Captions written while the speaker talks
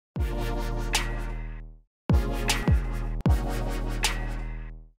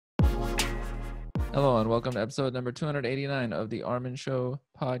Hello and welcome to episode number 289 of the Armin Show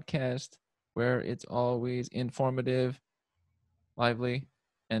podcast, where it's always informative, lively,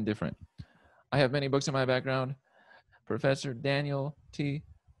 and different. I have many books in my background. Professor Daniel T.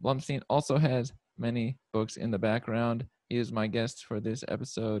 Blumstein also has many books in the background. He is my guest for this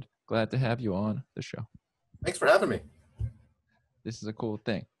episode. Glad to have you on the show. Thanks for having me. This is a cool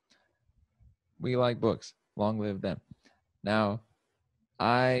thing. We like books. Long live them. Now,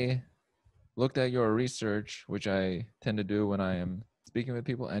 I looked at your research, which I tend to do when I am speaking with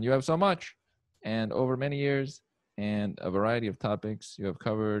people, and you have so much. And over many years and a variety of topics you have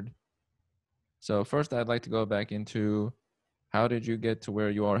covered. So first, I'd like to go back into how did you get to where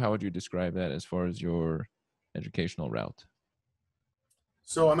you are? How would you describe that as far as your educational route?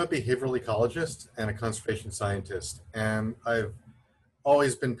 So I'm a behavioral ecologist and a conservation scientist, and I've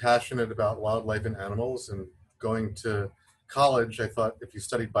always been passionate about wildlife and animals. And going to college, I thought if you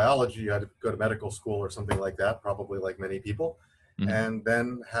studied biology, you had to go to medical school or something like that, probably like many people. Mm-hmm. And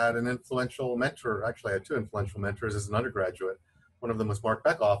then had an influential mentor. Actually, I had two influential mentors as an undergraduate. One of them was Mark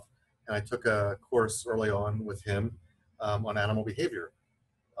Bekoff, and I took a course early on with him on animal behavior.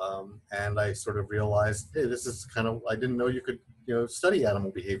 And I sort of realized, hey, this is kind of, I didn't know you could, study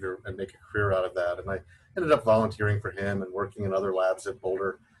animal behavior and make a career out of that. And I ended up volunteering for him and working in other labs at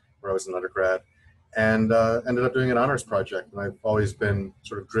Boulder, where I was an undergrad, and ended up doing an honors project. And I've always been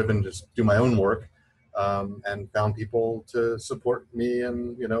sort of driven to do my own work, and found people to support me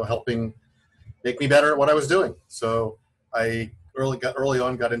and, helping make me better at what I was doing. So I early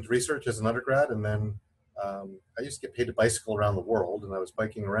on got into research as an undergrad, and then I used to get paid to bicycle around the world, and I was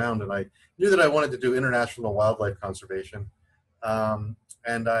biking around, and I knew that I wanted to do international wildlife conservation.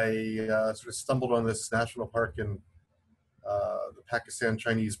 And I sort of stumbled on this national park in the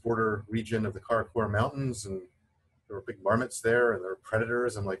Pakistan-Chinese border region of the Karakoram Mountains, and there were big marmots there, and there were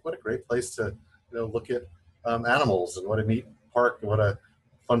predators. I'm like, what a great place to look at animals, and what a neat park, and what a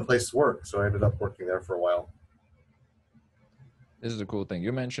fun place to work. So I ended up working there for a while. This is a cool thing.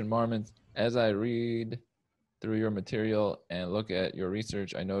 You mentioned marmots. As I read through your material and look at your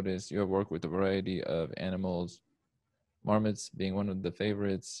research, I noticed you have worked with a variety of animals, marmots being one of the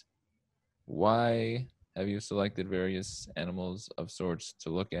favorites. Why have you selected various animals of sorts to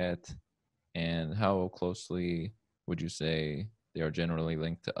look at, and how closely would you say they are generally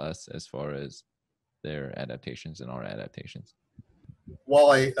linked to us as far as their adaptations and our adaptations?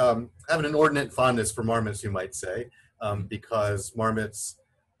 Well, I have an inordinate fondness for marmots, you might say, because marmots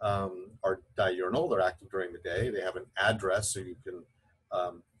are diurnal. They're active during the day. They have an address, so you can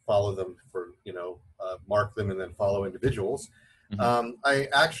follow them for, mark them and then follow individuals. Mm-hmm. I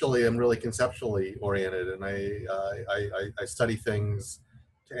actually am really conceptually oriented, and I study things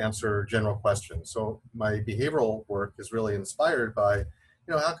to answer general questions. So my behavioral work is really inspired by,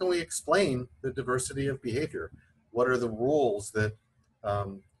 how can we explain the diversity of behavior? What are the rules that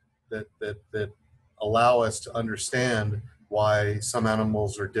that allow us to understand why some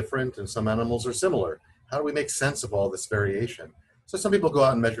animals are different and some animals are similar? How do we make sense of all this variation? So some people go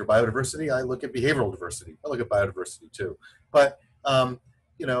out and measure biodiversity. I look at behavioral diversity. I look at biodiversity too. But, and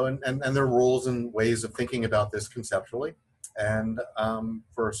there are rules and ways of thinking about this conceptually. And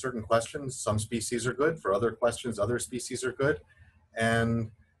for certain questions, some species are good. For other questions, other species are good.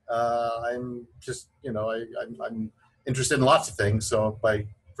 And I'm just, I'm interested in lots of things. So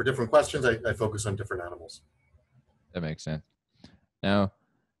for different questions, I focus on different animals. That makes sense. Now,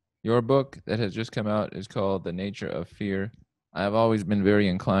 your book that has just come out is called The Nature of Fear. I've always been very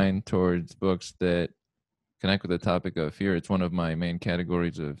inclined towards books that connect with the topic of fear. It's one of my main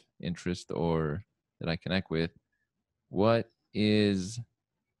categories of interest or that I connect with. What is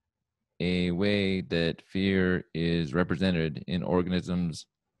a way that fear is represented in organisms?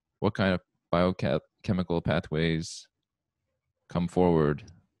 What kind of biochemical pathways come forward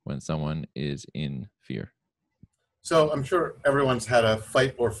when someone is in fear? So I'm sure everyone's had a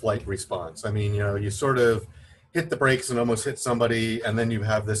fight or flight response. I mean, you sort of hit the brakes and almost hit somebody, and then you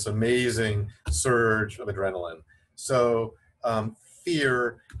have this amazing surge of adrenaline. So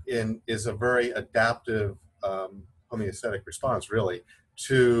fear is a very adaptive homeostatic response, really,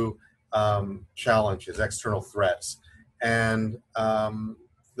 to challenges, external threats. And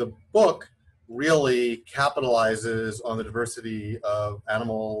the book really capitalizes on the diversity of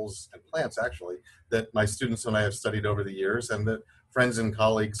animals and plants, actually, that my students and I have studied over the years, and that friends and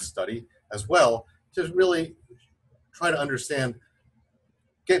colleagues study as well, to really try to understand,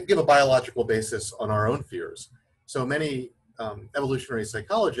 give a biological basis on our own fears. So many evolutionary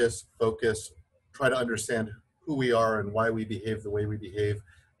psychologists try to understand who we are and why we behave the way we behave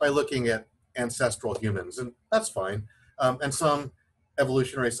by looking at ancestral humans, and that's fine. And some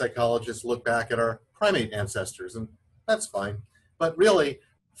evolutionary psychologists look back at our primate ancestors, and that's fine. But really,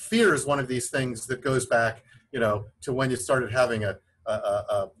 fear is one of these things that goes back, to when you started having a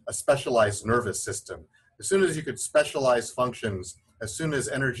specialized nervous system. As soon as you could specialize functions, as soon as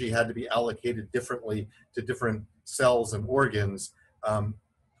energy had to be allocated differently to different cells and organs,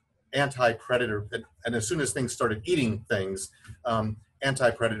 anti-predator, and as soon as things started eating things,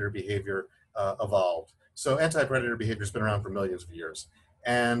 anti-predator behavior evolved. So anti-predator behavior has been around for millions of years.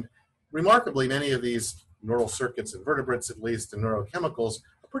 And remarkably, many of these neural circuits in vertebrates, at least, and neurochemicals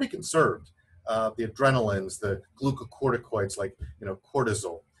are pretty conserved. The adrenalins, the glucocorticoids like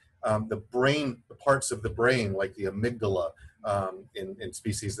cortisol, the parts of the brain like the amygdala in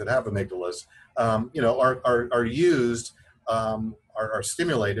species that have amygdalas, are used, are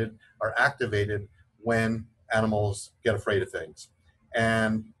stimulated, are activated when animals get afraid of things.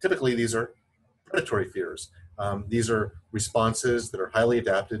 And typically these are predatory fears. These are responses that are highly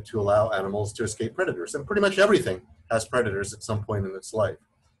adapted to allow animals to escape predators. And pretty much everything has predators at some point in its life.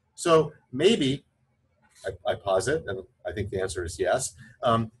 So maybe, I posit, and I think the answer is yes,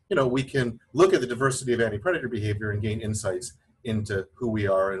 we can look at the diversity of anti-predator behavior and gain insights into who we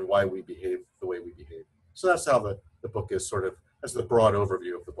are and why we behave the way we behave. So that's how the book is that's the broad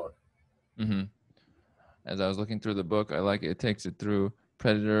overview of the book. Mm-hmm. As I was looking through the book, I like it takes it through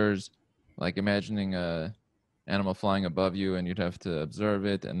predators, like imagining a animal flying above you and you'd have to observe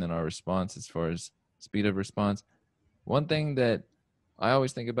it, and then our response as far as speed of response. One thing that I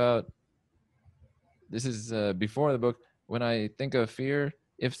always think about, this is before the book, when I think of fear,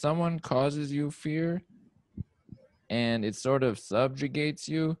 if someone causes you fear and it sort of subjugates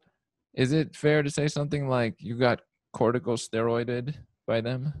you, is it fair to say something like you got corticosteroided by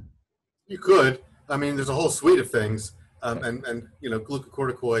them? You could. I mean, there's a whole suite of things, and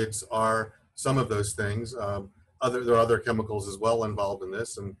glucocorticoids are some of those things. There are other chemicals as well involved in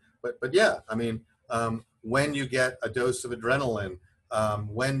this, but yeah, I mean, when you get a dose of adrenaline,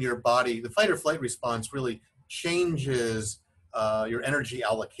 when your body, the fight or flight response really changes your energy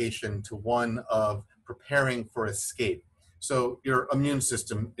allocation to one of preparing for escape. So your immune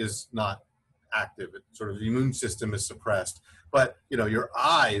system is not active. The immune system is suppressed, but your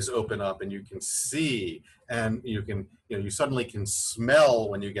eyes open up and you can see, and you suddenly can smell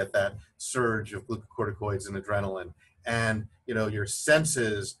when you get that surge of glucocorticoids and adrenaline, and your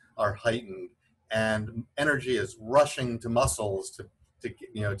senses are heightened, and energy is rushing to muscles to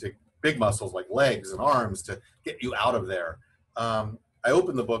big muscles like legs and arms to get you out of there. I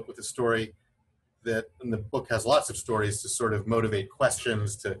opened the book with a story and the book has lots of stories to sort of motivate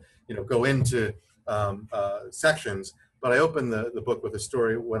questions, to go into sections. But I opened the book with a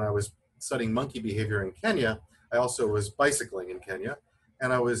story when I was studying monkey behavior in Kenya. I also was bicycling in Kenya,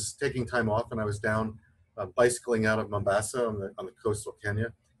 and I was taking time off, and I was down bicycling out of Mombasa on the coast of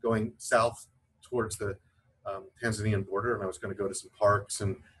Kenya, going south towards the Tanzanian border, and I was going to go to some parks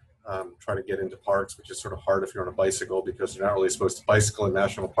and try to get into parks, which is sort of hard if you're on a bicycle because you're not really supposed to bicycle in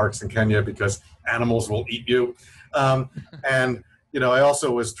national parks in Kenya because animals will eat you. And I also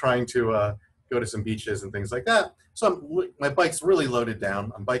was trying to go to some beaches and things like that. So my bike's really loaded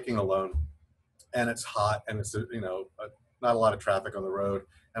down. I'm biking alone, and it's hot, and it's not a lot of traffic on the road,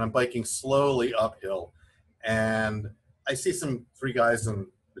 and I'm biking slowly uphill, and I see three guys in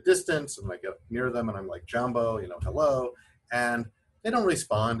the distance, and I get near them, and I'm like, Jumbo, hello, and they don't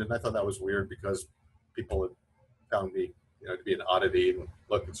respond, and I thought that was weird because people had found me, to be an oddity. And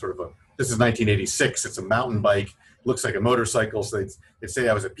look, it's sort of this is 1986. It's a mountain bike. It looks like a motorcycle. So they'd say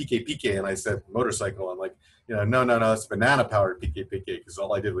I was a PK, and I said motorcycle. I'm like, no, it's banana powered PK, because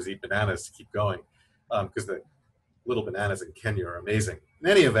all I did was eat bananas to keep going, because the little bananas in Kenya are amazing. In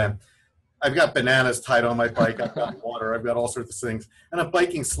any event, I've got bananas tied on my bike. I've got water. I've got all sorts of things, and I'm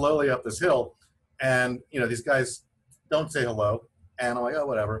biking slowly up this hill, and these guys don't say hello. And I'm like, oh,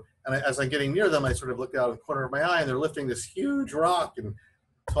 whatever. And as I'm getting near them, I sort of look out of the corner of my eye, and they're lifting this huge rock and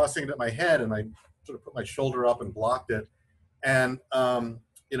tossing it at my head. And I sort of put my shoulder up and blocked it. And,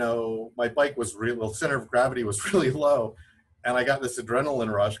 my bike was center of gravity was really low. And I got this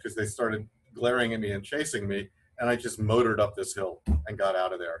adrenaline rush because they started glaring at me and chasing me. And I just motored up this hill and got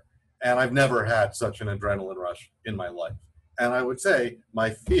out of there. And I've never had such an adrenaline rush in my life. And I would say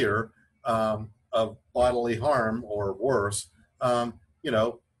my fear of bodily harm or worse,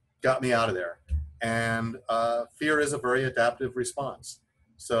 got me out of there. And fear is a very adaptive response.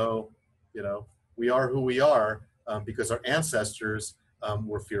 So, we are who we are because our ancestors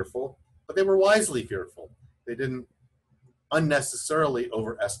were fearful, but they were wisely fearful. They didn't unnecessarily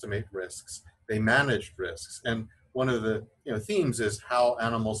overestimate risks. They managed risks. And one of the themes is how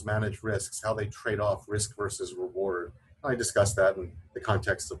animals manage risks, how they trade off risk versus reward. And I discussed that in the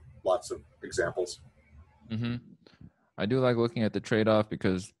context of lots of examples. Mm-hmm. I do like looking at the trade-off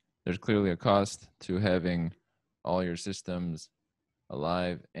because there's clearly a cost to having all your systems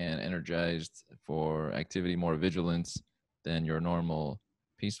alive and energized for activity, more vigilance than your normal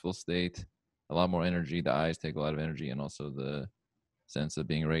peaceful state. A lot more energy. The eyes take a lot of energy, and also the sense of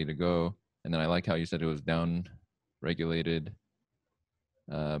being ready to go. And then I like how you said it was down regulated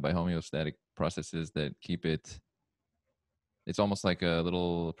by homeostatic processes that keep it. It's almost like a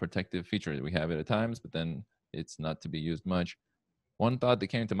little protective feature. We have it at times, but then it's not to be used much. One thought that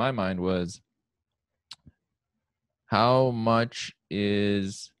came to my mind was how much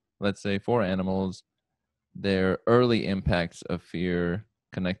is, let's say, for animals, their early impacts of fear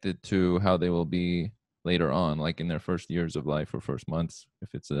connected to how they will be later on, like in their first years of life or first months,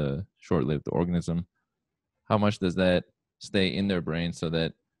 if it's a short-lived organism. How much does that stay in their brain so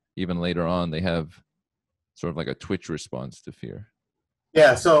that even later on they have sort of like a twitch response to fear?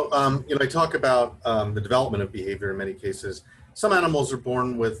 Yeah, so I talk about the development of behavior in many cases. Some animals are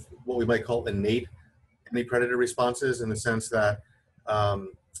born with what we might call innate predator responses, in the sense that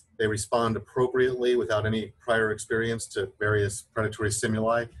they respond appropriately without any prior experience to various predatory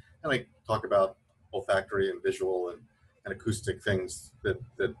stimuli. And I talk about olfactory and visual and acoustic things that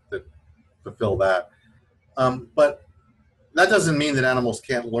fulfill that. But that doesn't mean that animals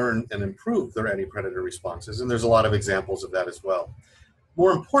can't learn and improve their anti-predator responses, and there's a lot of examples of that as well.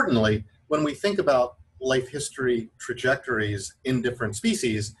 More importantly, when we think about life history trajectories in different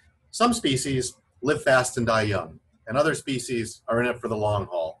species, some species live fast and die young, and other species are in it for the long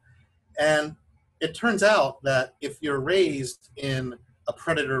haul. And it turns out that if you're raised in a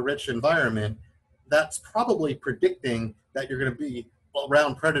predator-rich environment, that's probably predicting that you're going to be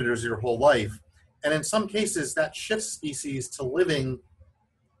around predators your whole life. And in some cases, that shifts species to living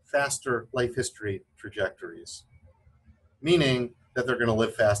faster life history trajectories, meaning that they're going to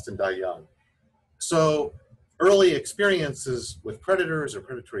live fast and die young. So early experiences with predators or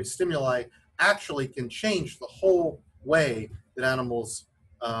predatory stimuli actually can change the whole way that animals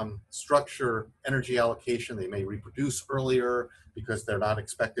structure energy allocation. They may reproduce earlier because they're not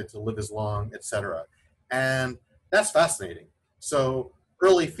expected to live as long, etc. And that's fascinating. So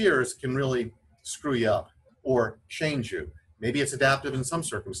early fears can really screw you up or change you. Maybe it's adaptive in some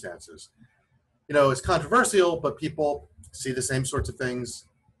circumstances. It's controversial, but people see the same sorts of things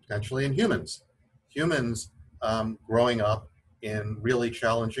potentially in humans. Humans growing up in really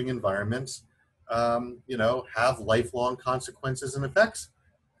challenging environments, have lifelong consequences and effects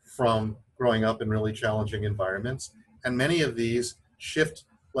from growing up in really challenging environments. And many of these shift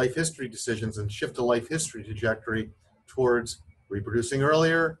life history decisions and shift a life history trajectory towards reproducing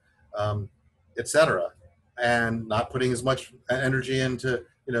earlier, etc., and not putting as much energy into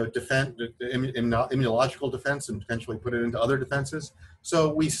defense, immunological defense, and potentially put it into other defenses.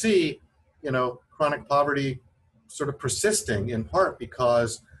 So we see, chronic poverty sort of persisting in part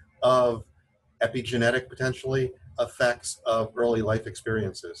because of epigenetic, potentially, effects of early life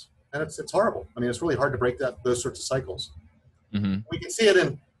experiences. And it's horrible. I mean, it's really hard to break those sorts of cycles. Mm-hmm. We can see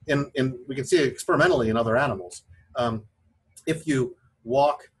it we can see it experimentally in other animals. If you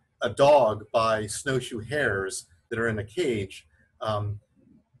walk a dog by snowshoe hares that are in a cage,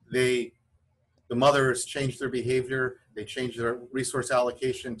 the mothers change their behavior. They change their resource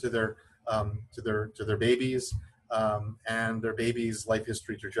allocation to their babies, and their babies' life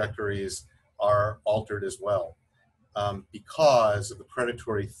history trajectories are altered as well, because of the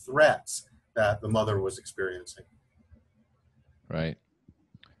predatory threats that the mother was experiencing. Right.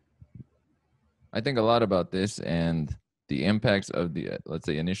 I think a lot about this and the impacts of the, let's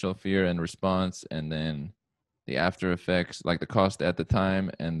say, initial fear and response, and then the after effects, like the cost at the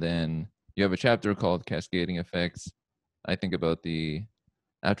time. And then you have a chapter called Cascading Effects. I think about the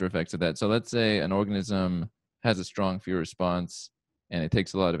after effects of that. So let's say an organism has a strong fear response and it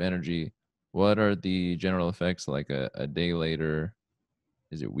takes a lot of energy. What are the general effects, like a day later?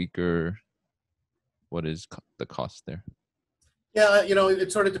 Is it weaker? What is the cost there? Yeah,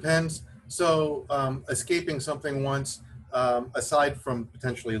 it sort of depends. So escaping something once, aside from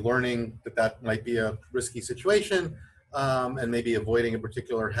potentially learning that might be a risky situation, and maybe avoiding a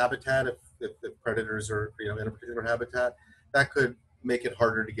particular habitat if predators are in a particular habitat, that could make it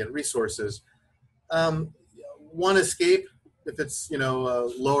harder to get resources. One escape, if it's a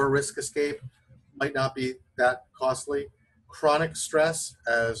lower risk escape, might not be that costly. Chronic stress,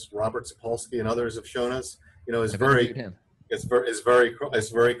 as Robert Sapolsky and others have shown us, is very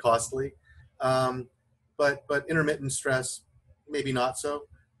costly. But intermittent stress, maybe not so.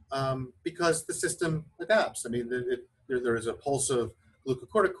 because the system adapts. I mean, there is a pulse of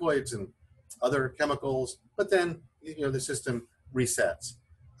glucocorticoids and other chemicals, but then the system resets.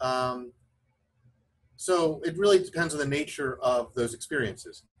 So it really depends on the nature of those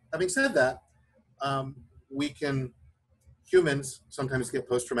experiences. Having said that, um, we can humans sometimes get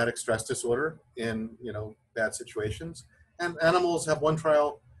post-traumatic stress disorder in bad situations, and animals have one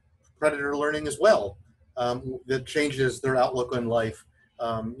trial predator learning as well, that changes their outlook on life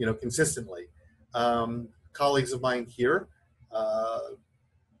consistently. Colleagues of mine here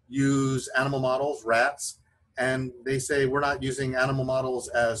use animal models, rats, and they say we're not using animal models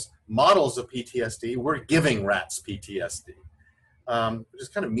as models of PTSD, we're giving rats PTSD, which is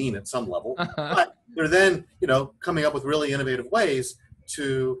kind of mean at some level. But they're then, coming up with really innovative ways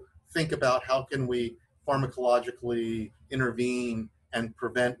to think about how can we pharmacologically intervene and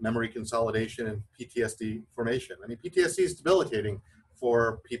prevent memory consolidation and PTSD formation. I mean, PTSD is debilitating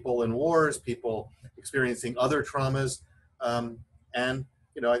for people in wars, people experiencing other traumas, and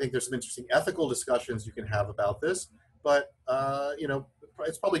I think there's some interesting ethical discussions you can have about this. But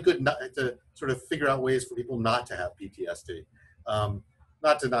it's probably good not to sort of figure out ways for people not to have PTSD.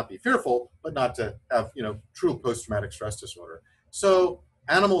 Not to not be fearful, but not to have true post-traumatic stress disorder. So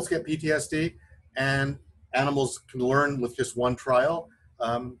animals get PTSD, and animals can learn with just one trial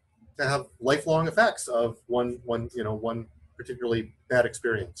to have lifelong effects of one particularly bad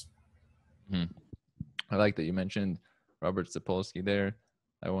experience. Mm-hmm. I like that you mentioned Robert Sapolsky there.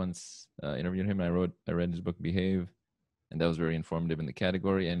 I once interviewed him. I read his book Behave, and that was very informative in the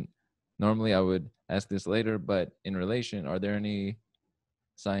category. And normally I would ask this later, but in relation, are there any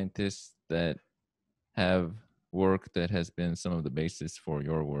scientists that have work that has been some of the basis for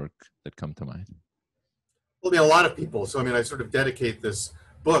your work that come to mind? Well, a lot of people. So, I sort of dedicate this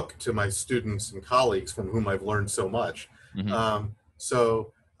book to my students and colleagues from whom I've learned so much. Mm-hmm.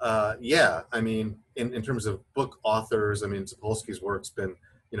 Yeah, in terms of book authors, Sapolsky's work's been,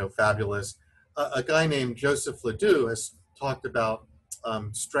 fabulous. A guy named Joseph Ledoux has talked about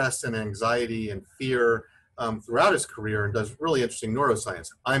stress and anxiety and fear throughout his career and does really interesting neuroscience.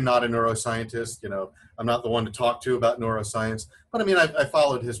 I'm not a neuroscientist, I'm not the one to talk to about neuroscience, but I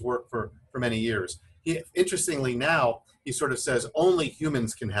followed his work for many years. Interestingly now, he sort of says only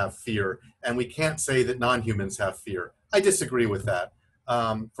humans can have fear, and we can't say that non-humans have fear. I disagree with that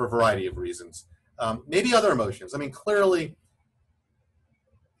for a variety of reasons. Maybe other emotions. Clearly,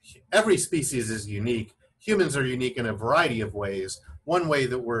 every species is unique. Humans are unique in a variety of ways. One way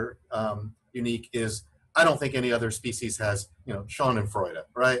that we're unique is I don't think any other species has, Schadenfreude,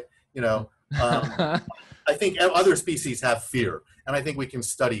 right? I think other species have fear, and I think we can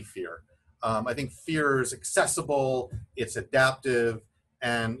study fear. I think fear is accessible, it's adaptive,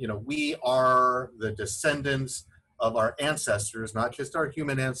 and we are the descendants of our ancestors, not just our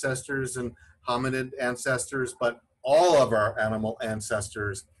human ancestors and hominid ancestors, but all of our animal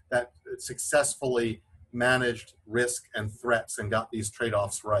ancestors that successfully managed risk and threats and got these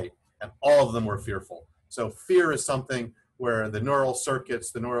trade-offs right. And all of them were fearful. So fear is something where the neural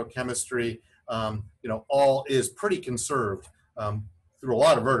circuits, the neurochemistry, all is pretty conserved through a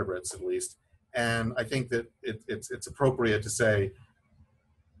lot of vertebrates, at least. And I think that it's appropriate to say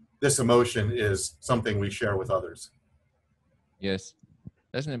this emotion is something we share with others. Yes,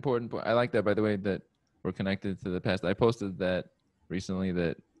 that's an important point. I like that, by the way, that we're connected to the past. I posted that recently,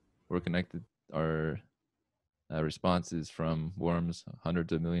 that we're connected, our responses from worms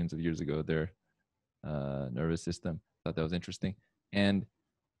hundreds of millions of years ago, their nervous system. I thought that was interesting. And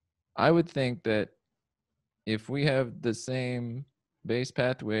I would think that if we have the same base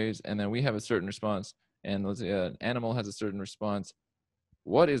pathways and then we have a certain response, and let's say an animal has a certain response,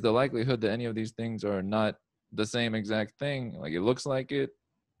 what is the likelihood that any of these things are not the same exact thing? Like, it looks like it,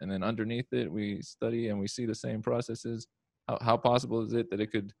 and then underneath it we study and we see the same processes. How possible is it that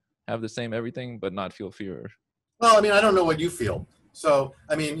it could have the same everything but not feel fear? Well, I don't know what you feel. So,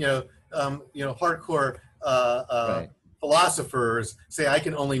 hardcore Right. philosophers say I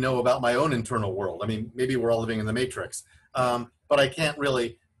can only know about my own internal world. Maybe we're all living in the Matrix, but I can't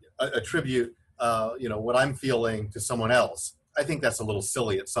really attribute, what I'm feeling to someone else. I think that's a little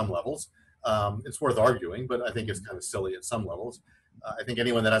silly at some levels. It's worth arguing, but I think it's kind of silly at some levels. I think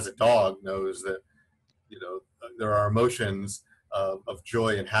anyone that has a dog knows that, there are emotions of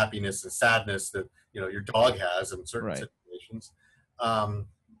joy and happiness and sadness that, your dog has in certain situations.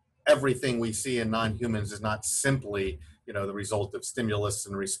 Everything we see in non-humans is not simply, the result of stimulus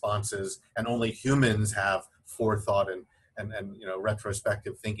and responses, and only humans have forethought and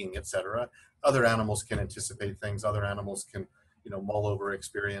retrospective thinking, etc. Other animals can anticipate things. Other animals can, mull over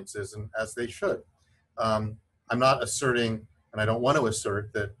experiences, and as they should. I'm not asserting, and I don't want to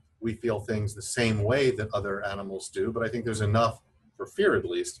assert, that we feel things the same way that other animals do, but I think there's enough, for fear at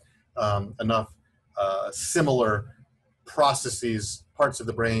least, enough similar processes, parts of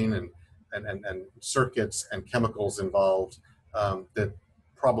the brain and circuits and chemicals involved that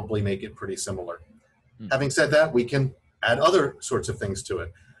probably make it pretty similar. Having said that, we can add other sorts of things to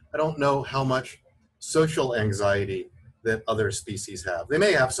it. I don't know how much social anxiety that other species have. They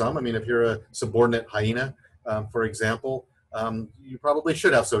may have some. I mean, if you're a subordinate hyena, for example, you probably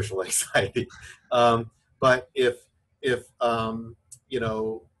should have social anxiety. But if you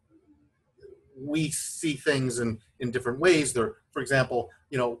know, we see things in different ways. There, for example,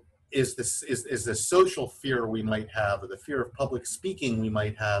 you know, is the social fear we might have, or the fear of public speaking we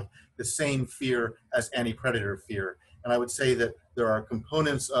might have, the same fear as anti-predator fear? And I would say that there are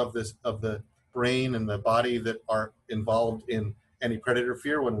components of the brain and the body that are involved in anti-predator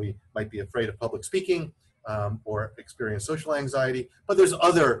fear when we might be afraid of public speaking or experience social anxiety. But there's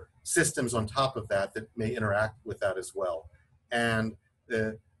other systems on top of that that may interact with that as well. And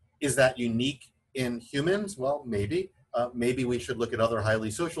is that unique in humans? Well, maybe. Maybe we should look at other highly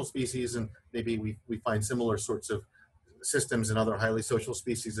social species, and maybe we find similar sorts of systems in other highly social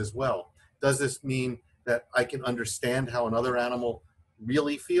species as well. Does this mean that I can understand how another animal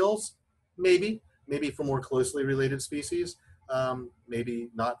really feels? Maybe. Maybe for more closely related species, maybe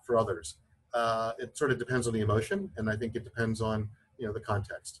not for others. It sort of depends on the emotion, and I think it depends on, you know, the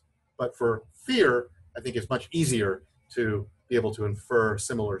context. But for fear, I think it's much easier to be able to infer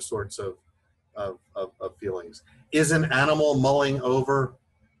similar sorts of feelings. Is an animal mulling over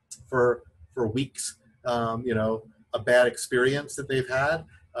for weeks, you know, a bad experience that they've had?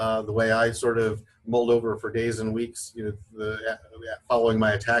 The way I sort of mulled over for days and weeks, you know, following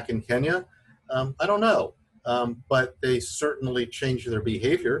my attack in Kenya. I don't know, but they certainly changed their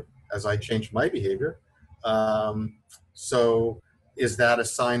behavior as I changed my behavior. So is that a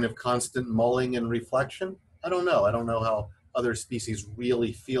sign of constant mulling and reflection? I don't know. I don't know how other species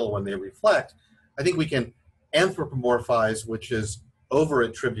really feel when they reflect. I think we can anthropomorphize, which is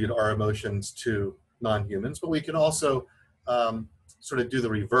over-attribute our emotions to non-humans, but we can also sort of do the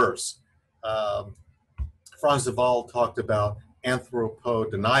reverse. Franz de Waal talked about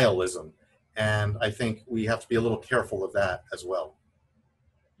anthropodenialism, and I think we have to be a little careful of that as well.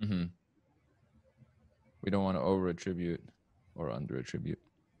 Mm-hmm. We don't want to over-attribute or under-attribute.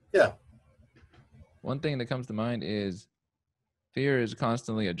 Yeah. One thing that comes to mind is fear is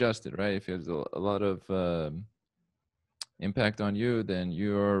constantly adjusted, right? If there's a lot of impact on you, then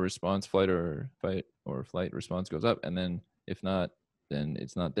your response, flight or flight response goes up, and then if not, then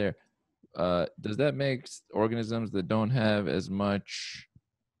it's not there. Does that make organisms that don't have as much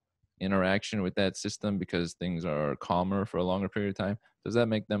interaction with that system, because things are calmer for a longer period of time, does that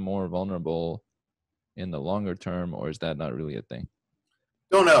make them more vulnerable in the longer term, or is that not really a thing?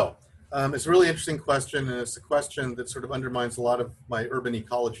 Don't know. It's a really interesting question, and it's a question that sort of undermines a lot of my urban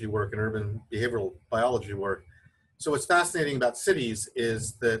ecology work and urban behavioral biology work. So what's fascinating about cities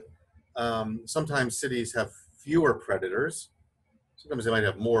is that sometimes cities have fewer predators. Sometimes they might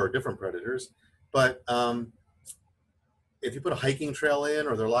have more different predators. But if you put a hiking trail in,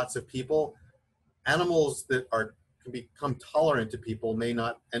 or there are lots of people, animals that can become tolerant to people may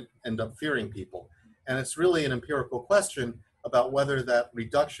not end up fearing people. And it's really an empirical question about whether that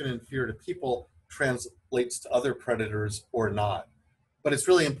reduction in fear to people translates to other predators or not. But it's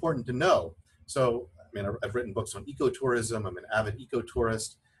really important to know. So, I mean, I've written books on ecotourism. I'm an avid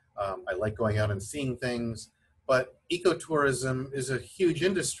ecotourist. I like going out and seeing things. But ecotourism is a huge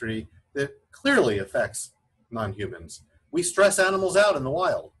industry that clearly affects non-humans. We stress animals out in the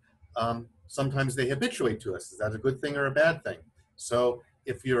wild. Sometimes they habituate to us. Is that a good thing or a bad thing? So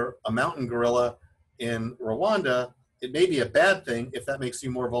if you're a mountain gorilla in Rwanda, it may be a bad thing if that makes you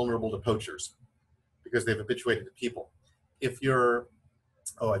more vulnerable to poachers because they've habituated to people. If you're,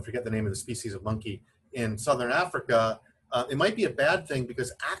 I forget the name of the species of monkey in Southern Africa, it might be a bad thing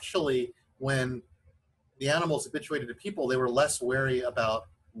because actually when the animals habituated to people, they were less wary about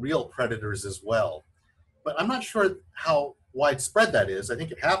real predators as well. But I'm not sure how widespread that is. I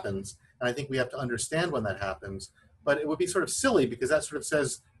think it happens, and I think we have to understand when that happens. But it would be sort of silly because that sort of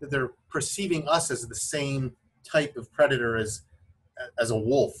says that they're perceiving us as the same type of predator as a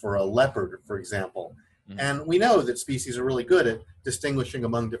wolf or a leopard, for example. Mm-hmm. And we know that species are really good at distinguishing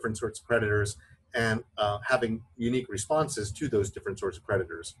among different sorts of predators and having unique responses to those different sorts of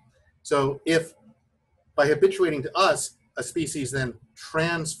predators. So if by habituating to us, a species then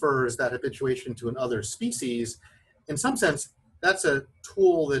transfers that habituation to another species, in some sense, that's a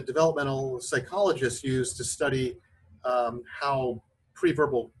tool that developmental psychologists use to study how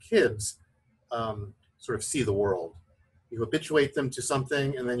pre-verbal kids sort of see the world. you habituate them to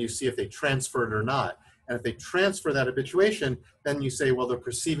something, and then you see if they transfer it or not. And if they transfer that habituation, then you say, well, they're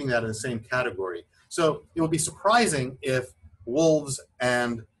perceiving that in the same category. So it would be surprising if wolves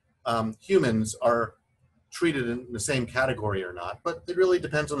and humans are treated in the same category or not, but it really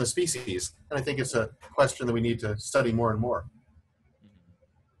depends on the species. And I think it's a question that we need to study more and more,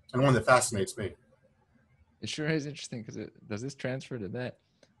 and one that fascinates me. It sure is interesting because does this transfer to that?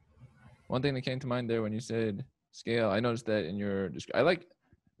 One thing that came to mind there when you said scale, I noticed that in your I like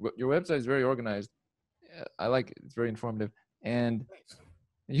your website is very organized. I like it's very informative, and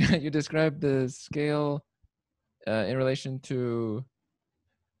you described the scale in relation to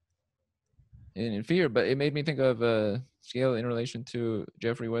in fear, but it made me think of scale in relation to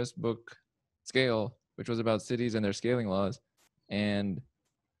Jeffrey West's book Scale, which was about cities and their scaling laws. And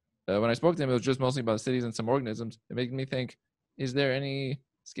when I spoke to him, it was just mostly about cities and some organisms. It made me think, is there any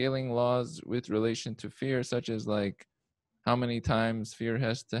scaling laws with relation to fear, such as like how many times fear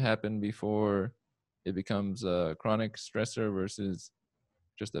has to happen before it becomes a chronic stressor versus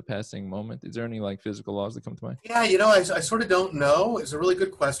just a passing moment? Is there any like physical laws that come to mind? Yeah, I sort of don't know. It's a really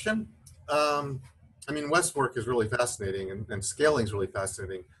good question. I mean, West's work is really fascinating, and scaling is really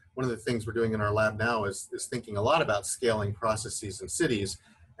fascinating. One of the things we're doing in our lab now is thinking a lot about scaling processes in cities,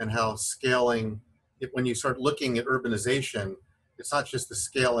 and how scaling, when you start looking at urbanization, it's not just the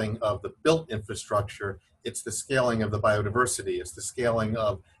scaling of the built infrastructure, it's the scaling of the biodiversity, it's the scaling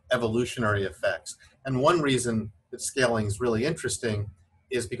of evolutionary effects. And one reason that scaling is really interesting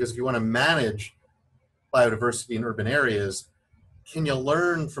is because if you want to manage biodiversity in urban areas, can you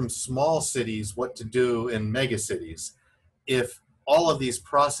learn from small cities what to do in megacities? If all of these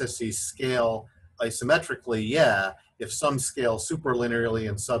processes scale isometrically, yeah. If some scale superlinearly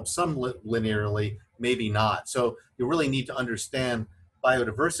and some linearly, maybe not. So you really need to understand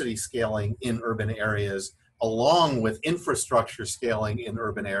biodiversity scaling in urban areas, along with infrastructure scaling in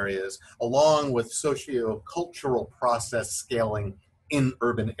urban areas, along with socio-cultural process scaling in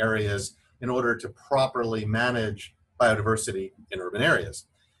urban areas, in order to properly manage biodiversity in urban areas.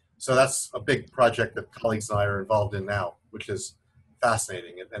 So that's a big project that colleagues and I are involved in now, which is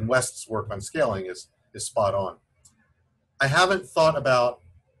fascinating. And West's work on scaling is spot on. I haven't thought about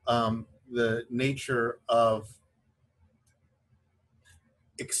the nature of,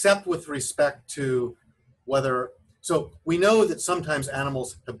 except with respect to whether, so we know that sometimes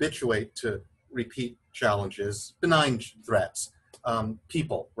animals habituate to repeat challenges, benign threats,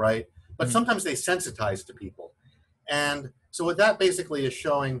 people, right? But sometimes they sensitize to people. And so what that basically is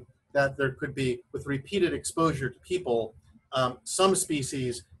showing that there could be, with repeated exposure to people, some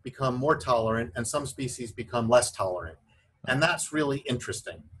species become more tolerant and some species become less tolerant. And that's really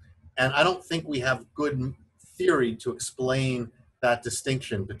interesting. And I don't think we have good theory to explain that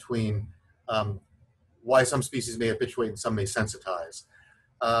distinction between why some species may habituate and some may sensitize.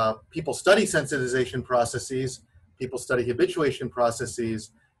 People study sensitization processes, people study habituation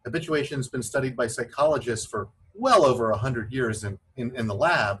processes. Habituation's been studied by psychologists for well over 100 years in the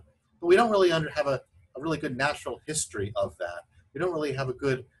lab, but we don't really have a really good natural history of that. We don't really have a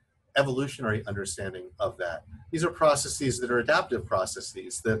good evolutionary understanding of that. These are processes that are adaptive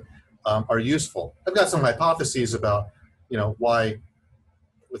processes that are useful. I've got some hypotheses about, why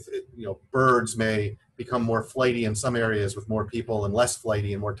with birds may become more flighty in some areas with more people and less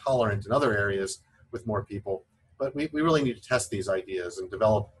flighty and more tolerant in other areas with more people. But we really need to test these ideas and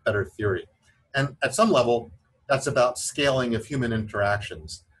develop better theory. And at some level, that's about scaling of human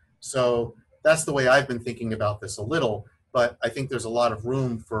interactions. So that's the way I've been thinking about this a little, but I think there's a lot of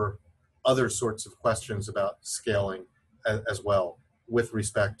room for other sorts of questions about scaling as well with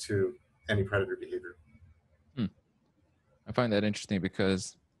respect to antipredator behavior. I find that interesting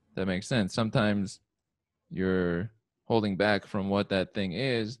because that makes sense. Sometimes you're holding back from what that thing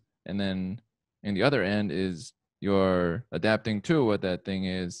is, and then in the other end is you're adapting to what that thing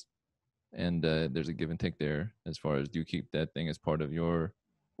is, and there's a give and take there as far as do you keep that thing as part of your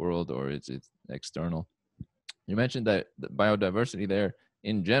world or it's external. You mentioned that the biodiversity there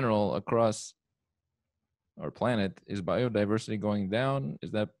in general across our planet, is biodiversity going down?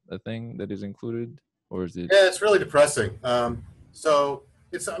 Is that a thing that is included, or is it? Yeah, it's really depressing. So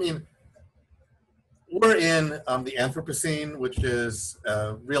it's, we're in the Anthropocene, which is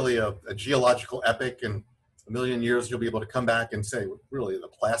really a geological epic. In a million years, you'll be able to come back and say, really, the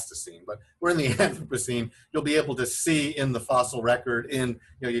Plasticine. But we're in the Anthropocene. You'll be able to see in the fossil record,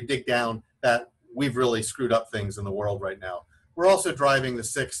 you dig down, that we've really screwed up things in the world right now. We're also driving the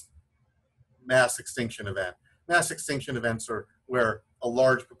sixth mass extinction event. Mass extinction events are where a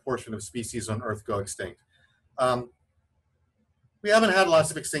large proportion of species on Earth go extinct. We haven't had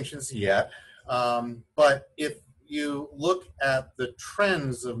lots of extinctions yet, but if you look at the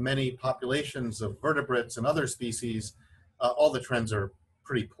trends of many populations of vertebrates and other species, all the trends are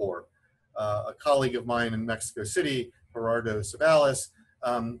pretty poor. A colleague of mine in Mexico City, Gerardo Ceballos,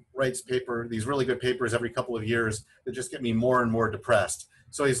 writes these really good papers every couple of years that just get me more and more depressed.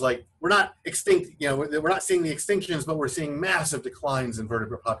 So he's like, we're not extinct, we're not seeing the extinctions, but we're seeing massive declines in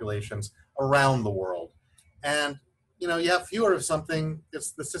vertebrate populations around the world. And, you have fewer of something,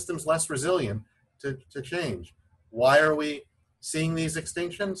 the system's less resilient to change. Why are we seeing these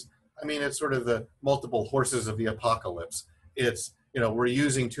extinctions? I mean, it's sort of the multiple horses of the apocalypse. It's, we're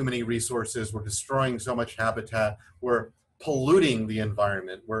using too many resources, we're destroying so much habitat, we're polluting the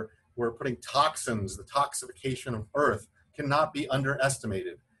environment, we're putting toxins, the toxification of Earth cannot be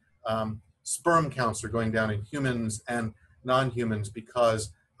underestimated. Sperm counts are going down in humans and non-humans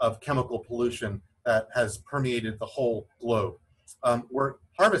because of chemical pollution that has permeated the whole globe. We're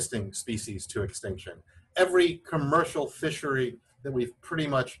harvesting species to extinction. Every commercial fishery that we've pretty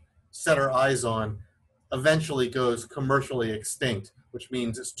much set our eyes on eventually goes commercially extinct, which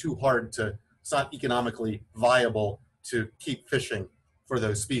means it's not economically viable to keep fishing for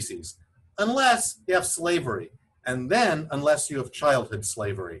those species, unless you have slavery, and then unless you have childhood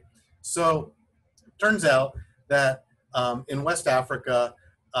slavery. So it turns out that in West Africa,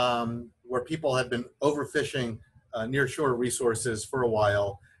 where people had been overfishing nearshore resources for a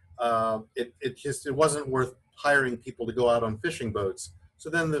while, it wasn't worth hiring people to go out on fishing boats. So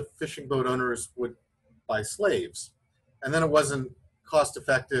then the fishing boat owners would buy slaves. And then it wasn't cost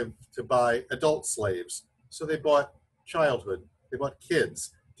effective to buy adult slaves. So they bought they bought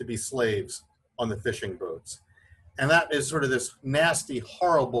kids to be slaves on the fishing boats. And that is sort of this nasty,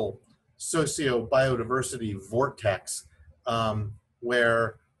 horrible socio-biodiversity vortex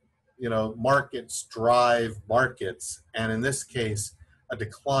where, markets drive markets. And in this case, a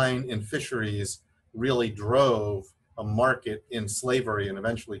decline in fisheries really drove a market in slavery and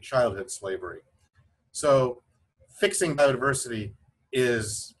eventually childhood slavery. So fixing biodiversity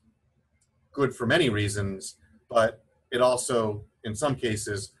is good for many reasons, but it also, in some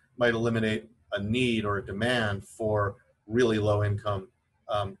cases, might eliminate a need or a demand for really low income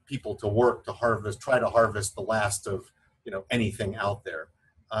people to work to try to harvest the last of anything out there.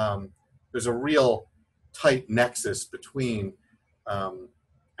 There's a real tight nexus between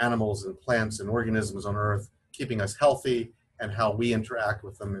animals and plants and organisms on Earth, keeping us healthy and how we interact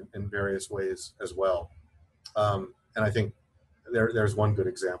with them in various ways as well. And I think there's one good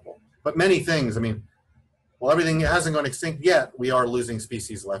example. But many things, while everything hasn't gone extinct yet, we are losing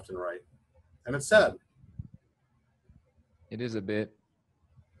species left and right. And it's sad. It is a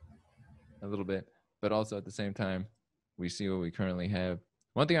little bit, but also at the same time, we see what we currently have.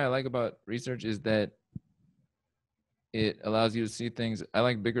 One thing I like about research is that it allows you to see things. I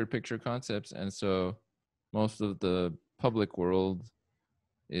like bigger picture concepts, and so most of the public world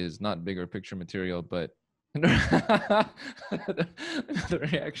is not bigger picture material, but the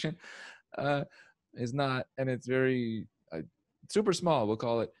reaction is not, and it's very super small, we'll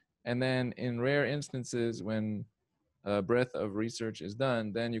call it. And then in rare instances, when a breadth of research is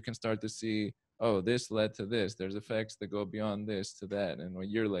done, then you can start to see, oh, this led to this. There's effects that go beyond this to that, and a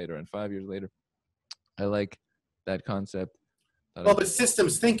year later and 5 years later. I like that concept. Well, but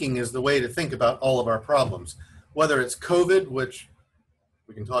systems thinking is the way to think about all of our problems, whether it's COVID, which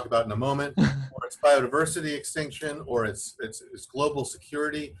we can talk about in a moment, or it's biodiversity extinction, or it's global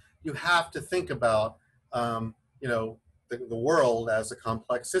security. You have to think about the world as a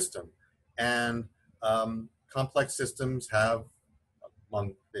complex system, and complex systems have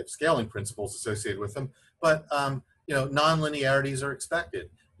scaling principles associated with them, but non-linearities are expected.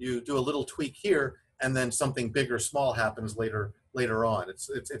 You do a little tweak here, and then something big or small happens later on.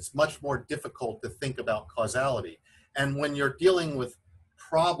 It's much more difficult to think about causality. And when you're dealing with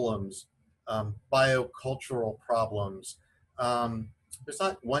problems, biocultural problems, there's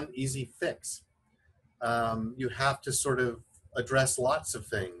not one easy fix. You have to sort of address lots of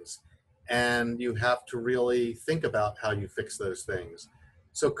things, and you have to really think about how you fix those things.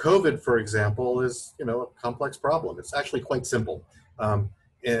 So COVID, for example, is a complex problem. It's actually quite simple.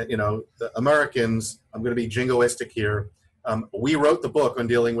 The Americans, I'm going to be jingoistic here. We wrote the book on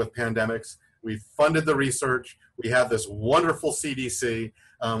dealing with pandemics. We funded the research. We have this wonderful CDC.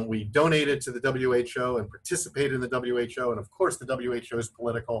 We donated to the WHO and participated in the WHO. And of course, the WHO is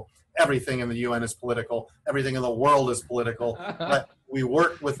political. Everything in the UN is political. Everything in the world is political. But we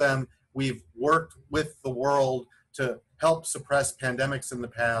worked with them. We've worked with the world to help suppress pandemics in the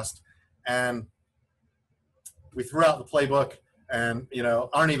past. And we threw out the playbook and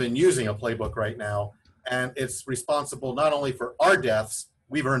aren't even using a playbook right now. And it's responsible not only for our deaths,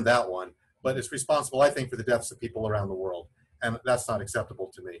 we've earned that one, but it's responsible, I think, for the deaths of people around the world, and that's not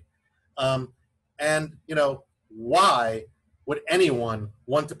acceptable to me. And why would anyone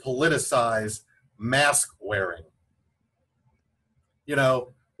want to politicize mask wearing?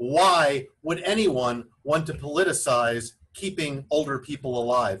 Why would anyone want to politicize keeping older people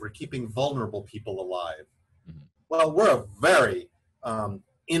alive or keeping vulnerable people alive? Well, we're a very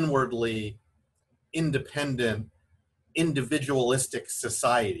inwardly independent, individualistic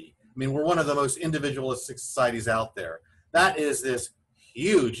society. I mean, we're one of the most individualistic societies out there. That is this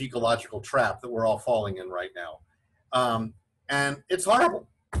huge ecological trap that we're all falling in right now. And it's horrible.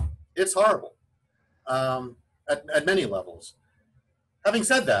 It's horrible at many levels. Having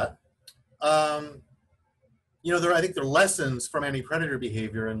said that, I think there are lessons from anti-predator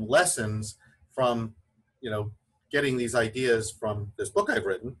behavior and lessons from, getting these ideas from this book I've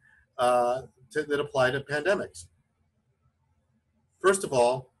written that apply to pandemics. First of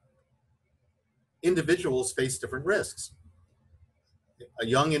all, individuals face different risks. A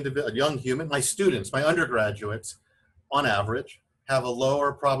young human, my students, my undergraduates, on average, have a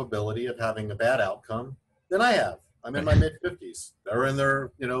lower probability of having a bad outcome than I have. I'm in my mid-50s. They're in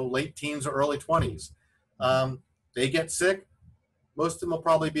their late teens or early 20s. They get sick. Most of them will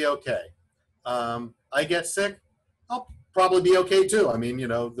probably be okay. I get sick. I'll probably be okay too. I mean,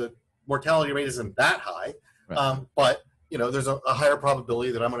 the mortality rate isn't that high, right. But there's a higher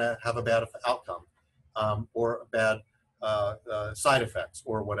probability that I'm going to have a bad outcome or bad side effects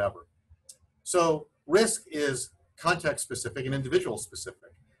or whatever. So risk is context specific and individual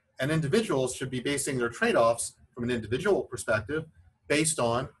specific, and individuals should be basing their trade-offs from an individual perspective based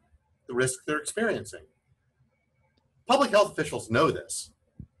on the risk they're experiencing. Public health officials know this.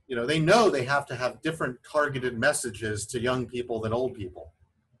 They know they have to have different targeted messages to young people than old people.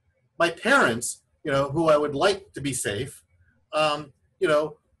 My parents, who I would like to be safe,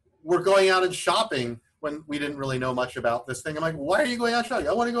 were going out and shopping when we didn't really know much about this thing. I'm like, why are you going out shopping?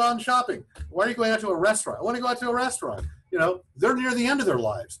 I want to go out and shopping. Why are you going out to a restaurant? I want to go out to a restaurant. They're near the end of their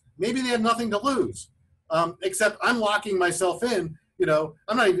lives. Maybe they have nothing to lose, except I'm locking myself in.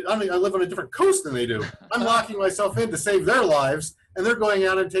 I live on a different coast than they do. I'm locking myself in to save their lives, and they're going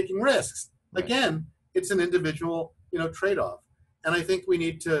out and taking risks. Right. Again, it's an individual, trade-off. And I think we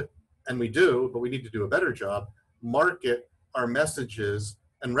need to, and we do, but we need to do a better job, market our messages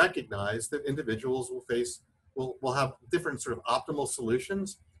and recognize that individuals will have different sort of optimal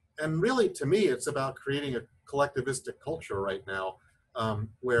solutions. And really, to me, it's about creating a collectivistic culture right now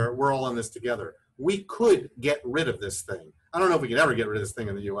where we're all in this together. We could get rid of this thing. I don't know if we can ever get rid of this thing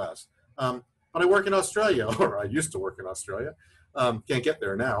in the US. But I work in Australia, or I used to work in Australia. Can't get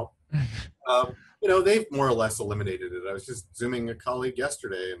there now. They've more or less eliminated it. I was just Zooming a colleague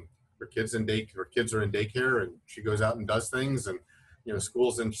yesterday, and her kids are in daycare, and she goes out and does things, and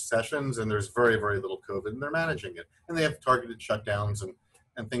school's in sessions, and there's very, very little COVID, and they're managing it. And they have targeted shutdowns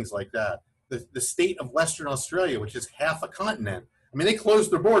and things like that. The state of Western Australia, which is half a continent, I mean, they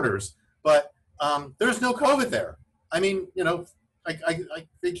closed their borders, but there's no COVID there. I mean,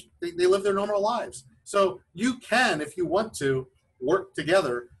 they live their normal lives. So you can, if you want to, work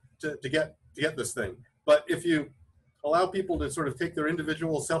together to get this thing. But if you allow people to sort of take their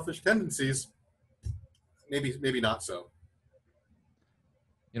individual selfish tendencies, maybe not so.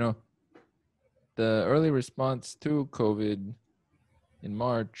 The early response to COVID in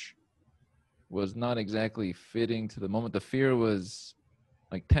March was not exactly fitting to the moment. The fear was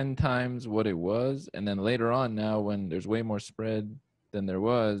like 10 times what it was. And then later on now, when there's way more spread than there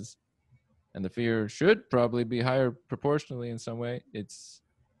was, and the fear should probably be higher proportionally in some way, it's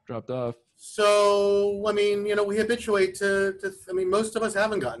dropped off. So, I mean, we habituate to most of us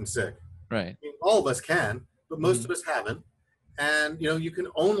haven't gotten sick. Right. I mean, all of us can, but most of us haven't. And, you can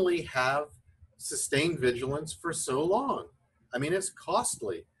only have sustained vigilance for so long. I mean, it's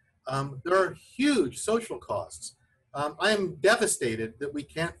costly. There are huge social costs. I am devastated that we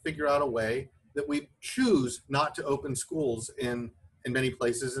can't figure out a way that we choose not to open schools in many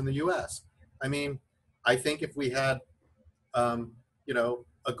places in the U.S. I mean, I think if we had,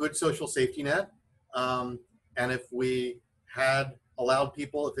 a good social safety net, and if we had allowed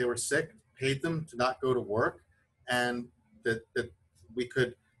people, if they were sick, paid them to not go to work, and that we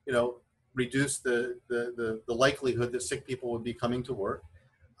could, reduce the likelihood that sick people would be coming to work.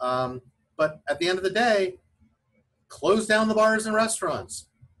 But at the end of the day, close down the bars and restaurants,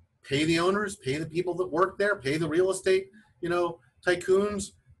 pay the owners, pay the people that work there, pay the real estate,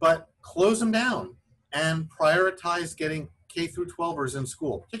 tycoons, but close them down and prioritize getting K through 12ers in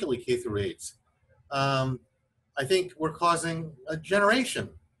school, particularly K through 8s. I think we're causing a generation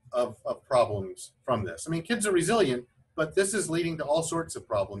of problems from this. I mean, kids are resilient, but this is leading to all sorts of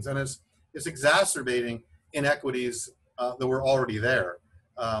problems. And as is exacerbating inequities that were already there.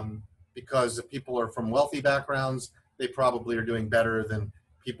 Because if people are from wealthy backgrounds, they probably are doing better than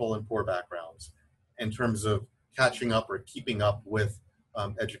people in poor backgrounds in terms of catching up or keeping up with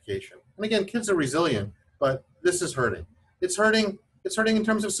education. And again, kids are resilient, but this is hurting. It's hurting. It's hurting in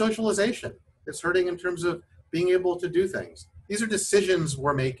terms of socialization. It's hurting in terms of being able to do things. These are decisions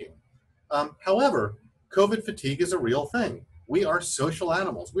we're making. However, COVID fatigue is a real thing. We are social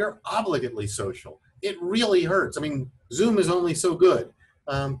animals. We are obligately social. It really hurts. I mean, Zoom is only so good.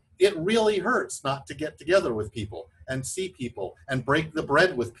 It really hurts not to get together with people and see people and break the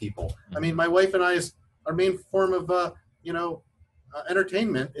bread with people. I mean, my wife and I's our main form of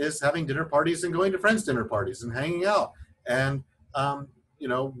entertainment is having dinner parties and going to friends' dinner parties and hanging out. And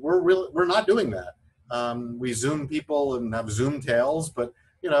we're not doing that. We Zoom people and have Zoom tales, but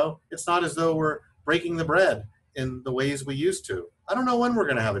it's not as though we're breaking the bread in the ways we used to. I don't know when we're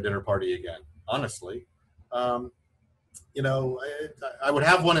going to have a dinner party again, honestly. I would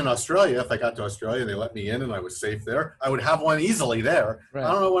have one in Australia if I got to Australia and they let me in and I was safe there. I would have one easily there. Right.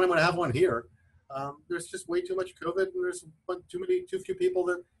 I don't know when I'm going to have one here. There's just way too much COVID, and there's too few people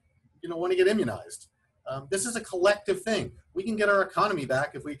that want to get immunized. This is a collective thing. We can get our economy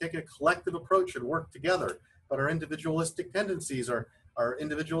back if we take a collective approach and work together. But our individualistic tendencies, our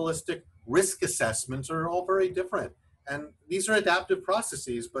individualistic risk assessments are all very different. And these are adaptive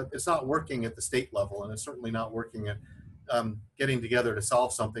processes, but it's not working at the state level, and it's certainly not working at getting together to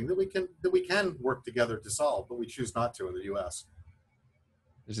solve something that we can work together to solve, but we choose not to in the U.S.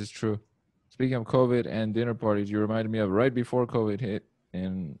 This is true. Speaking of COVID and dinner parties, you reminded me of right before COVID hit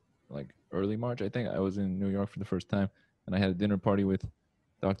in like early March, I think. I was in New York for the first time, and I had a dinner party with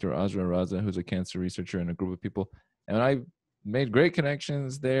Dr. Azra Raza, who's a cancer researcher, and a group of people. And I made great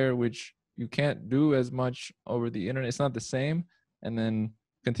connections there, which you can't do as much over the internet. It's not the same. And then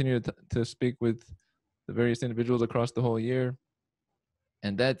continue to speak with the various individuals across the whole year.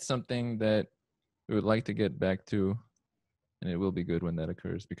 And that's something that we would like to get back to. And it will be good when that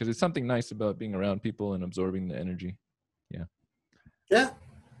occurs, because it's something nice about being around people and absorbing the energy. Yeah. Yeah.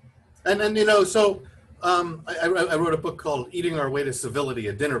 And so I wrote a book called Eating Our Way to Civility,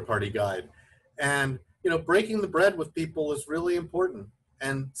 a Dinner Party Guide. And, breaking the bread with people is really important.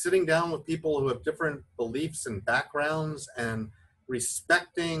 And sitting down with people who have different beliefs and backgrounds and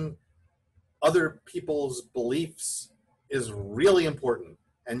respecting other people's beliefs is really important.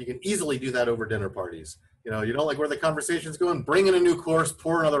 And you can easily do that over dinner parties. You don't like where the conversation's going, bring in a new course,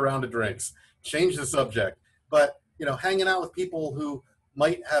 pour another round of drinks, change the subject. But, hanging out with people who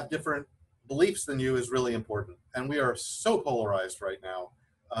might have different beliefs than you is really important. And we are so polarized right now.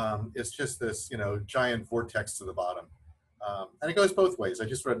 It's just this, giant vortex to the bottom. And it goes both ways. I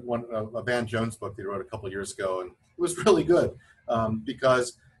just read a Van Jones book that he wrote a couple of years ago, and it was really good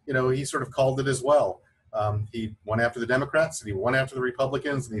because, he sort of called it as well. He went after the Democrats and he went after the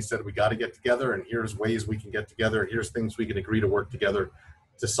Republicans, and he said, we got to get together, and here's ways we can get together. Here's things we can agree to work together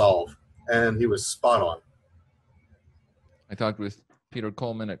to solve. And he was spot on. I talked with Peter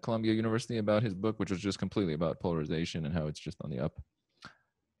Coleman at Columbia University about his book, which was just completely about polarization and how it's just on the up.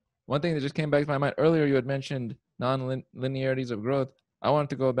 One thing that just came back to my mind earlier, you had mentioned non-linearities of growth. I wanted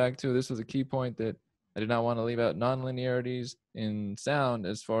to go back to, this was a key point that I did not want to leave out, non-linearities in sound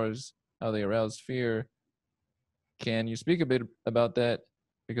as far as how they arouse fear. Can you speak a bit about that?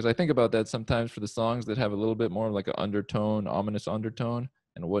 Because I think about that sometimes for the songs that have a little bit more like an undertone, ominous undertone.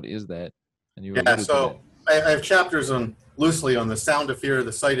 And what is that? And you alluded to that. I have chapters loosely on the sound of fear,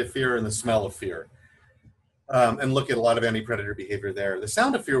 the sight of fear, and the smell of fear. And look at a lot of anti-predator behavior there. The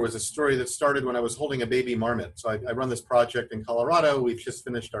sound of fear was a story that started when I was holding a baby marmot. So I run this project in Colorado. We've just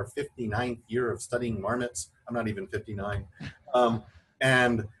finished our 59th year of studying marmots. I'm not even 59.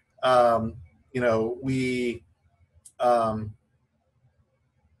 We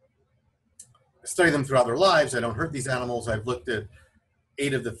study them throughout their lives. I don't hurt these animals. I've looked at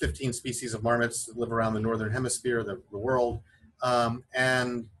 8 of the 15 species of marmots that live around the northern hemisphere, the world.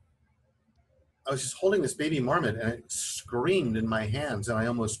 And I was just holding this baby marmot, and it screamed in my hands, and I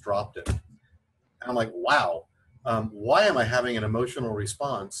almost dropped it. And I'm like, wow, why am I having an emotional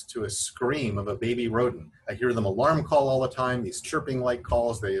response to a scream of a baby rodent? I hear them alarm call all the time, these chirping-like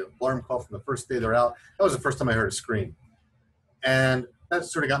calls. They alarm call from the first day they're out. That was the first time I heard a scream. And that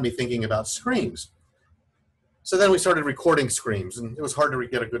sort of got me thinking about screams. So then we started recording screams, and it was hard to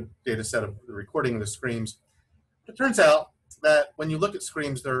get a good data set of recording the screams. It turns out that when you look at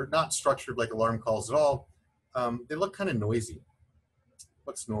screams, they're not structured like alarm calls at all. They look kind of noisy.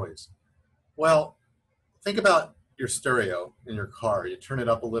 What's noise? Well, think about your stereo in your car. You turn it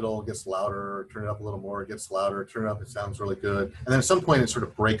up a little, it gets louder, turn it up a little more, it gets louder, turn it up, it sounds really good. And then at some point it sort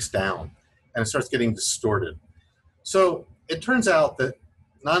of breaks down. and it starts getting distorted. So it turns out that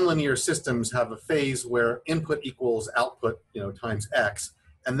nonlinear systems have a phase where input equals output, times X,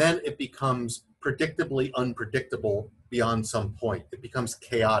 and then it becomes predictably unpredictable beyond some point. It becomes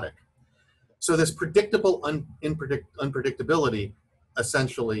chaotic. So this predictable unpredictability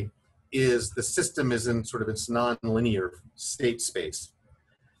essentially is the system is in sort of its nonlinear state space.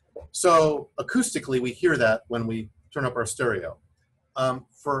 So acoustically, we hear that when we turn up our stereo.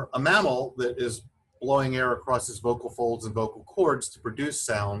 For a mammal that is blowing air across its vocal folds and vocal cords to produce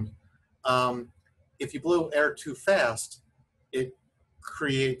sound, if you blow air too fast, it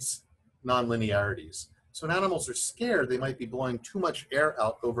creates nonlinearities. So when animals are scared, they might be blowing too much air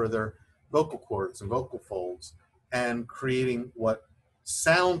out over their vocal cords and vocal folds and creating what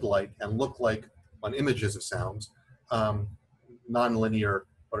sound like and look like on images of sounds, nonlinear,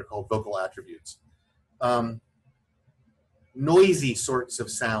 what are called vocal attributes. Noisy sorts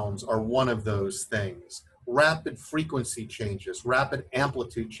of sounds are one of those things. Rapid frequency changes, rapid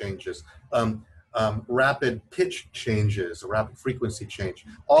amplitude changes, rapid pitch changes, rapid frequency change.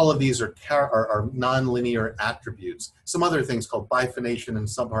 All of these are nonlinear attributes. Some other things called biphonation and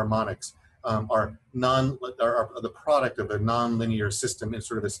subharmonics are the product of a nonlinear system in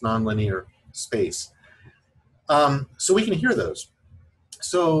sort of its nonlinear space. So we can hear those.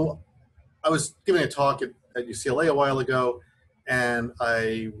 So I was giving a talk at UCLA a while ago, and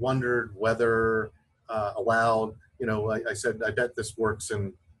I wondered whether aloud, I said, I bet this works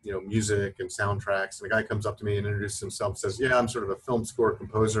in music and soundtracks. And the guy comes up to me and introduces himself, says, yeah, I'm sort of a film score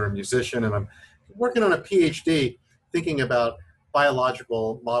composer and musician, and I'm working on a PhD thinking about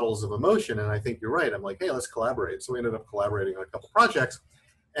biological models of emotion. And I think you're right. I'm like, hey, let's collaborate. So we ended up collaborating on a couple projects.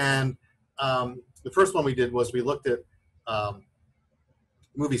 And the first one we did was we looked at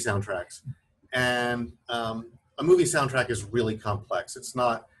movie soundtracks. And a movie soundtrack is really complex. It's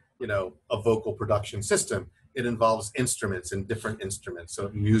not, a vocal production system. It involves instruments and different instruments,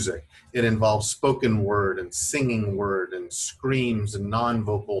 so music. It involves spoken word and singing word and screams and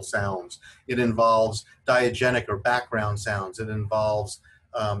non-vocal sounds. It involves diegetic or background sounds. It involves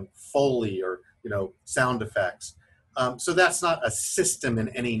Foley or, sound effects. So that's not a system in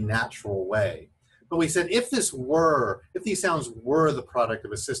any natural way. But we said, if these sounds were the product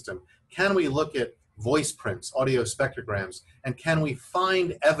of a system, can we look at voice prints, audio spectrograms, and can we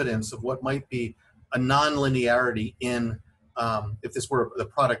find evidence of what might be a nonlinearity in, if this were the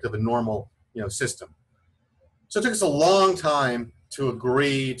product of a normal, system? So it took us a long time to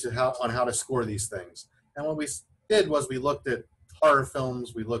agree on how to score these things. And what we did was we looked at horror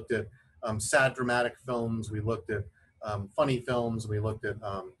films, we looked at sad dramatic films, we looked at funny films, we looked at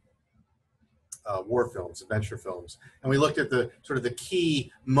war films, adventure films. And we looked at the sort of the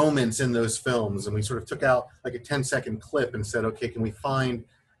key moments in those films, and we sort of took out like a 10-second clip and said, okay, can we find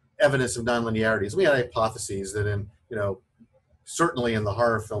evidence of nonlinearities? We had hypotheses that in, certainly in the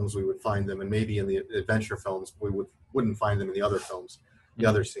horror films we would find them, and maybe in the adventure films we wouldn't find them in the other films, the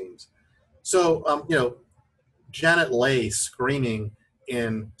other scenes. So, Janet Leigh screaming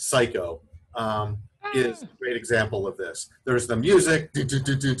in Psycho is a great example of this. There's the music,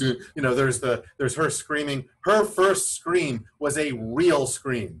 there's her screaming. Her first scream was a real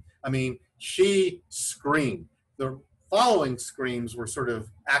scream. I mean, she screamed. The following screams were sort of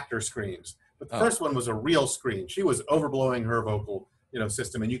actor screams, but the first one was a real scream. She was overblowing her vocal,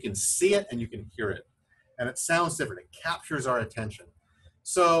 system, and you can see it and you can hear it, and it sounds different. It captures our attention.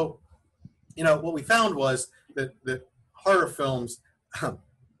 So, what we found was that horror films,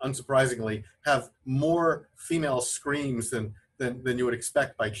 unsurprisingly, have more female screams than you would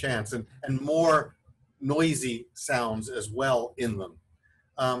expect by chance, and more noisy sounds as well in them.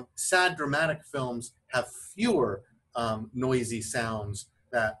 Sad dramatic films have fewer noisy sounds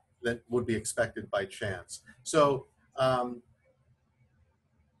that would be expected by chance. So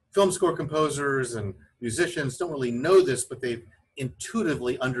film score composers and musicians don't really know this, but they've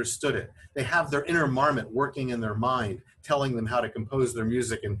intuitively understood it. They have their inner marmot working in their mind, telling them how to compose their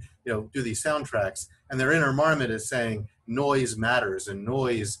music and do these soundtracks. And their inner marmot is saying noise matters, and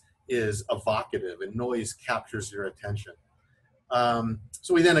noise is evocative, and noise captures your attention.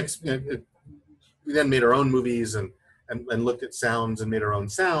 So we then made our own movies and looked at sounds and made our own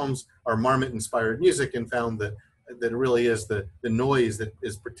sounds, our marmot-inspired music, and found that it really is the noise that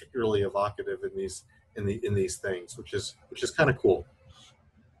is particularly evocative in these things, which is kind of cool.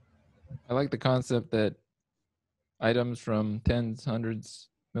 I like the concept that items from tens, hundreds,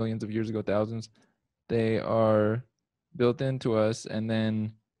 millions of years ago, thousands, they are built into us, and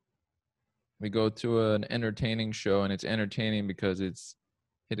then we go to an entertaining show, and it's entertaining because it's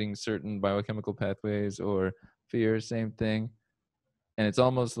hitting certain biochemical pathways, or fear, same thing. And it's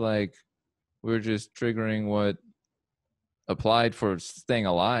almost like we're just triggering what applied for staying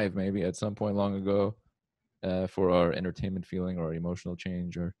alive maybe at some point long ago, for our entertainment feeling or emotional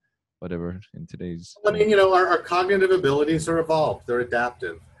change or whatever in today's I mean, our cognitive abilities are evolved, they're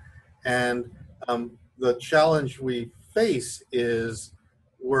adaptive. And the challenge we face is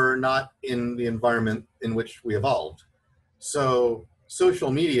we're not in the environment in which we evolved. So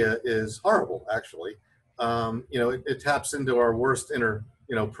social media is horrible, actually. It taps into our worst inner,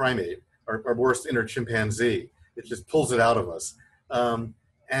 primate, our worst inner chimpanzee. It just pulls it out of us.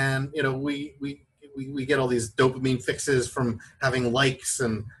 And we get all these dopamine fixes from having likes,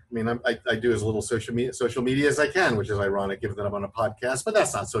 and I mean, I do as little social media as I can, which is ironic given that I'm on a podcast, but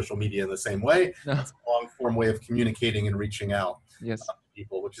that's not social media in the same way. no. It's a long form way of communicating and reaching out Yes. to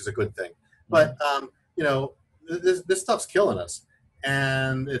people, which is a good thing. But, this stuff's killing us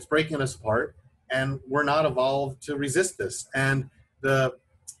and it's breaking us apart, and we're not evolved to resist this. And the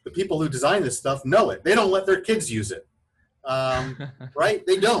people who design this stuff know it. They don't let their kids use it. Right?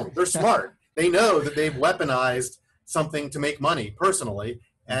 They don't. They're smart. They know that they've weaponized something to make money personally,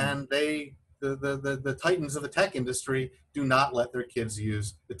 and the titans of the tech industry do not let their kids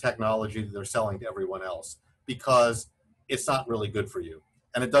use the technology that they're selling to everyone else, because it's not really good for you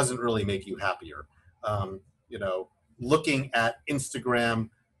and it doesn't really make you happier. Looking at Instagram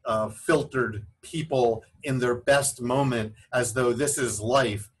filtered people in their best moment as though this is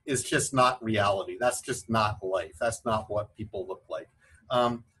life is just not reality. That's just not life. That's not what people look like.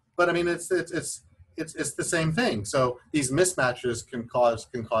 But I mean, it's the same thing. So these mismatches can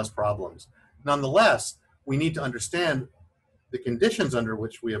cause problems. Nonetheless, we need to understand the conditions under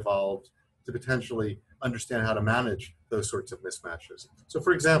which we evolved to potentially understand how to manage those sorts of mismatches. So,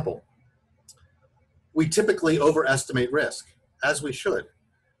 for example, we typically overestimate risk, as we should.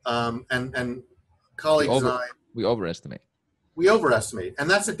 And colleagues and I, we overestimate. We overestimate, and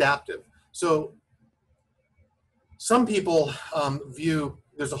that's adaptive. So some people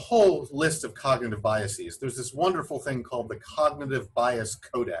there's a whole list of cognitive biases. There's this wonderful thing called the Cognitive Bias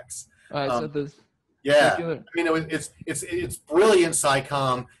Codex. So this Yeah, particular... I mean, it's brilliant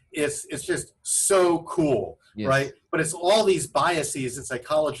psychom. It's just so cool, yes. Right? But it's all these biases that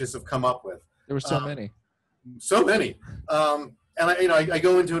psychologists have come up with. There were so many. So many. And I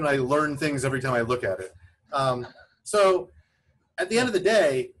go into it and I learn things every time I look at it. So at the end of the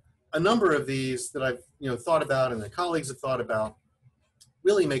day, a number of these that I've thought about and the colleagues have thought about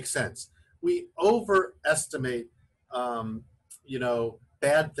really make sense. We overestimate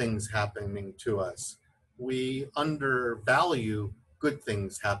bad things happening to us. We undervalue good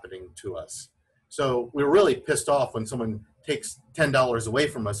things happening to us. So we're really pissed off when someone takes $10 away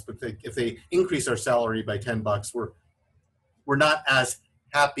from us, but if they increase our salary by $10, we're not as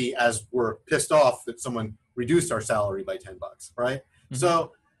happy as we're pissed off that someone reduced our salary by $10, right? Mm-hmm.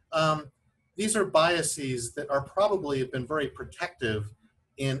 So these are biases that are probably have been very protective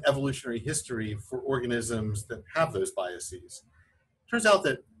in evolutionary history for organisms that have those biases. Turns out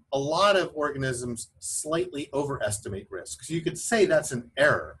that a lot of organisms slightly overestimate risk. So you could say that's an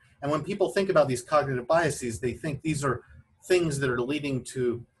error. And when people think about these cognitive biases, they think these are things that are leading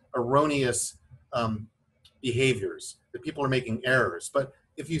to erroneous behaviors, that people are making errors. But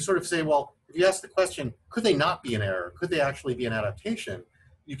if you sort of say, well, if you ask the question, could they not be an error? Could they actually be an adaptation?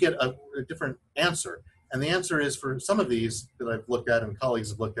 You get a different answer. And the answer is, for some of these that I've looked at and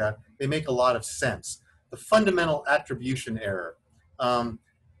colleagues have looked at, they make a lot of sense. The fundamental attribution error.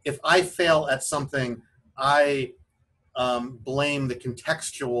 If I fail at something, I blame the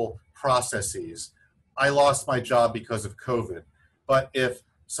contextual processes. I lost my job because of COVID. But if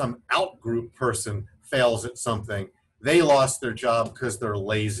some out-group person fails at something, they lost their job because they're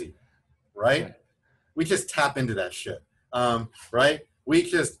lazy, right? We just tap into that shit, right? We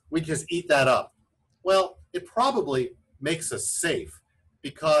just eat that up. Well, it probably makes us safe,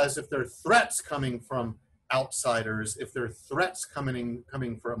 because if there are threats coming from outsiders, if there are threats coming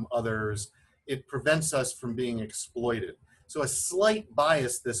from others, it prevents us from being exploited. So a slight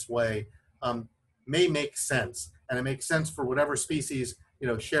bias this way may make sense, and it makes sense for whatever species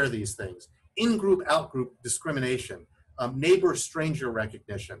share these things. In-group, out-group discrimination, neighbor-stranger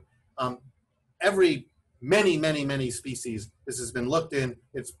recognition. Many species, this has been looked in.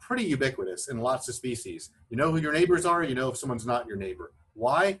 It's pretty ubiquitous in lots of species. You know who your neighbors are. You know if someone's not your neighbor.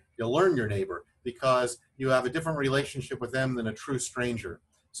 Why? You learn your neighbor because you have a different relationship with them than a true stranger.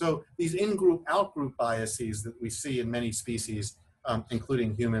 So these in-group, out-group biases that we see in many species,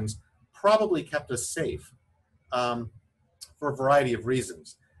 including humans, probably kept us safe for a variety of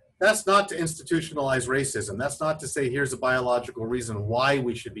reasons. That's not to institutionalize racism. That's not to say here's a biological reason why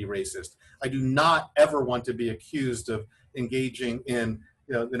we should be racist. I do not ever want to be accused of engaging in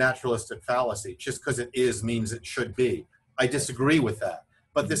the naturalistic fallacy. Just because it is means it should be. I disagree with that.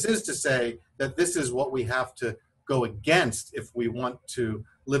 But this is to say that this is what we have to go against if we want to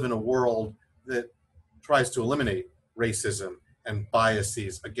live in a world that tries to eliminate racism and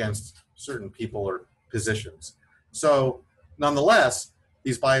biases against certain people or positions. So nonetheless,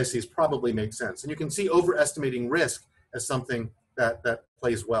 these biases probably make sense. And you can see overestimating risk as something that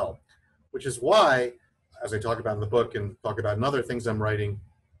plays well, which is why, as I talk about in the book and talk about in other things I'm writing,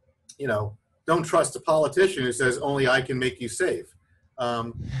 don't trust a politician who says only I can make you safe.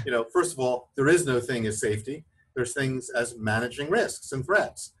 First of all, there is no thing as safety. There's things as managing risks and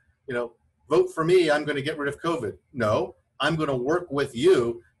threats. Vote for me, I'm going to get rid of COVID. No, I'm going to work with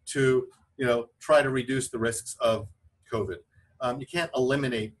you to, try to reduce the risks of COVID. You can't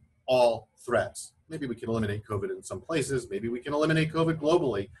eliminate all threats. Maybe we can eliminate COVID in some places. Maybe we can eliminate COVID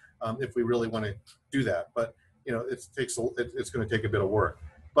globally if we really want to do that. But it's going to take a bit of work.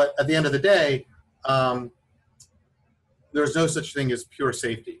 But at the end of the day, there's no such thing as pure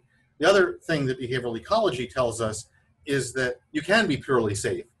safety. The other thing that behavioral ecology tells us is that you can be purely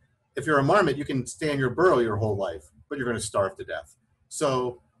safe. If you're a marmot, you can stay in your burrow your whole life, but you're going to starve to death.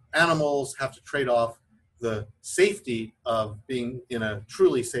 So animals have to trade off the safety of being in a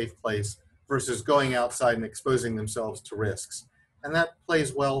truly safe place versus going outside and exposing themselves to risks. And that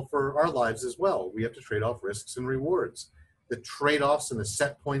plays well for our lives as well. We have to trade off risks and rewards. The trade-offs and the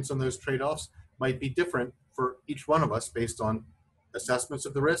set points on those trade-offs might be different for each one of us based on assessments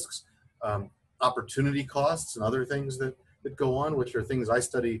of the risks, opportunity costs, and other things that go on, which are things I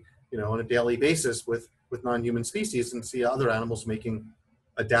study, on a daily basis with non-human species and see other animals making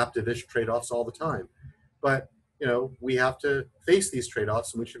adaptive-ish trade-offs all the time. But, we have to face these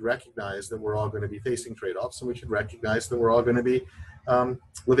trade-offs, and we should recognize that we're all going to be facing trade-offs, and we should recognize that we're all going to be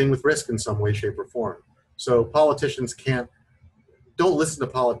living with risk in some way, shape, or form. So politicians don't listen to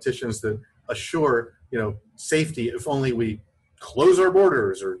politicians that assure, safety if only we close our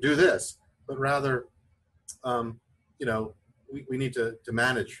borders or do this, but rather, we need to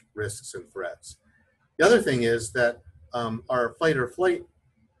manage risks and threats. The other thing is that our fight or flight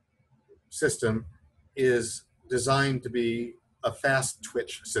system is designed to be a fast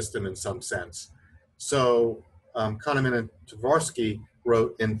twitch system in some sense. So Kahneman and Tversky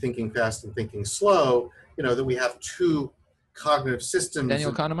wrote in Thinking Fast and Thinking Slow, that we have two cognitive systems.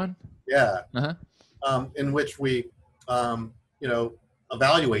 Daniel Kahneman? Yeah. Uh-huh. In which we,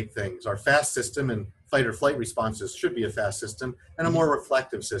 evaluate things. Our fast system and fight or flight responses should be a fast system and a more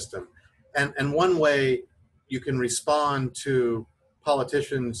reflective system. And one way you can respond to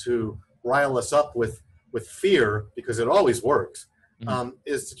politicians who rile us up with fear, because it always works,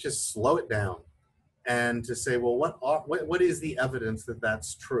 is to just slow it down and to say, well, what is the evidence that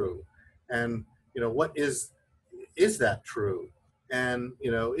that's true? And, what is that true? And,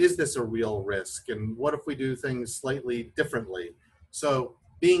 is this a real risk? And what if we do things slightly differently? So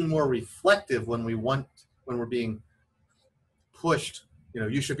being more reflective when we're being pushed,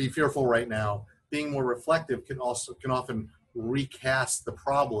 you should be fearful right now. Being more reflective can often recast the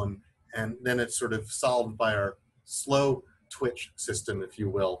problem, and then it's sort of solved by our slow twitch system, if you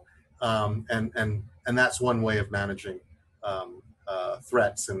will. And that's one way of managing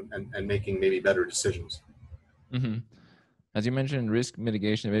threats and making maybe better decisions. Mm-hmm. As you mentioned, risk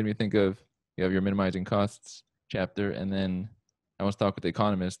mitigation, it made me think of, you have your minimizing costs chapter, and then I once talked with the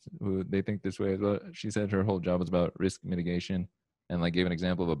economist who they think this way as well. She said her whole job was about risk mitigation, and gave an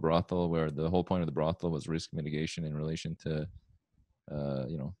example of a brothel where the whole point of the brothel was risk mitigation in relation to,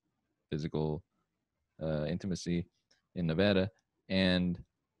 physical intimacy in Nevada. And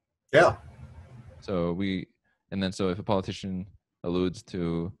yeah. So if a politician alludes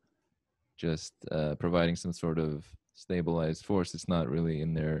to just providing some sort of stabilized force, it's not really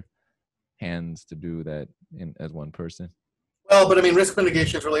in their hands to do that as one person. Well, but risk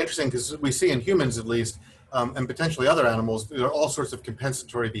mitigation is really interesting because we see in humans, at least, and potentially other animals, there are all sorts of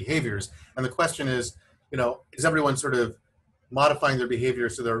compensatory behaviors. And the question is, is everyone sort of modifying their behavior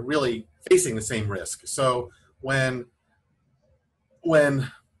so they're really facing the same risk? So when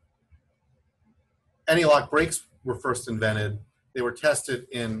anti-lock brakes were first invented, they were tested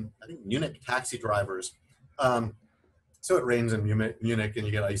in, I think, Munich taxi drivers. So it rains in Munich and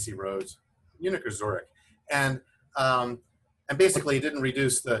you get icy roads. Munich or Zurich. And basically it didn't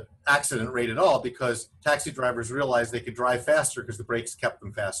reduce the accident rate at all because taxi drivers realized they could drive faster because the brakes kept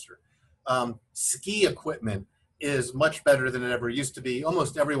them faster. Ski equipment is much better than it ever used to be.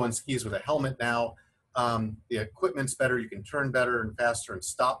 Almost everyone skis with a helmet now. The equipment's better. You can turn better and faster and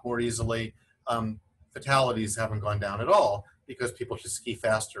stop more easily. Fatalities haven't gone down at all because people just ski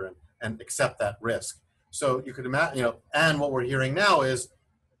faster and accept that risk. So you could imagine, and what we're hearing now is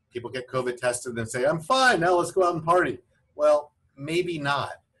people get COVID tested and say, I'm fine, now let's go out and party. Well, maybe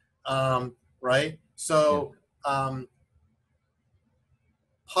not, right? So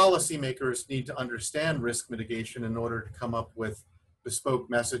policymakers need to understand risk mitigation in order to come up with bespoke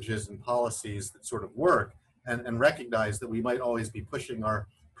messages and policies that sort of work, and recognize that we might always be pushing our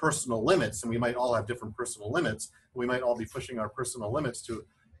personal limits, and we might all have different personal limits. We might all be pushing our personal limits to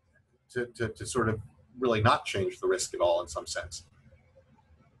sort of really not change the risk at all in some sense.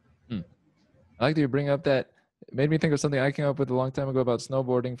 I like that you bring up that. It made me think of something I came up with a long time ago about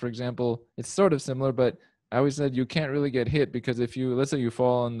snowboarding, for example. It's sort of similar, but I always said you can't really get hit because if you, let's say you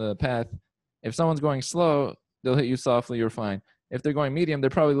fall on the path, if someone's going slow, they'll hit you softly, you're fine. If they're going medium,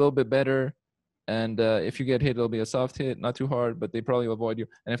 they're probably a little bit better. And if you get hit, it'll be a soft hit, not too hard, but they probably will avoid you.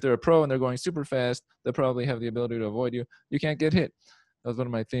 And if they're a pro and they're going super fast, they'll probably have the ability to avoid you. You can't get hit. That was one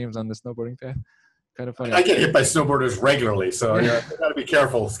of my themes on the snowboarding path. Kind of funny. I get hit by snowboarders regularly, so you got to be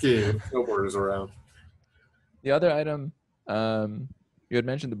careful skiing with snowboarders around. The other item, you had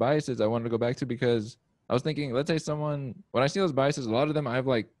mentioned the biases I wanted to go back to because I was thinking, let's say someone, when I see those biases, a lot of them, I've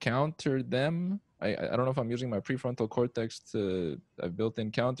like countered them. I don't know if I'm using my prefrontal cortex I've built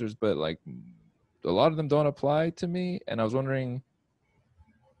in counters, but like a lot of them don't apply to me. And I was wondering,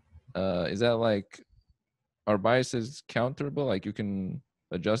 is that like, are biases counterable? Like you can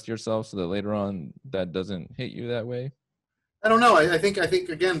adjust yourself so that later on that doesn't hit you that way? I don't know. I think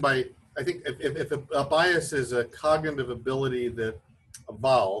again, I think if a bias is a cognitive ability that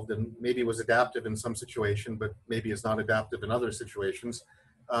evolved and maybe was adaptive in some situation, but maybe is not adaptive in other situations,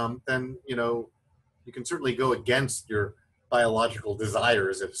 then you can certainly go against your biological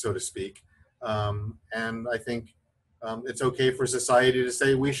desires, if so to speak. And I think it's okay for society to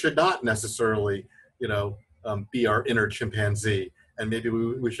say we should not necessarily, be our inner chimpanzee, and maybe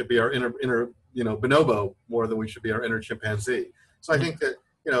we should be our inner bonobo more than we should be our inner chimpanzee. So I think that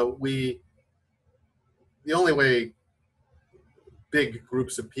the only way big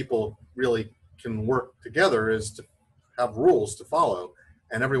groups of people really can work together is to have rules to follow,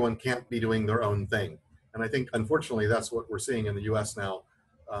 and everyone can't be doing their own thing. And I think, unfortunately, that's what we're seeing in the U.S. now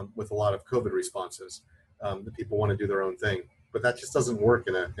with a lot of COVID responses. That people want to do their own thing, but that just doesn't work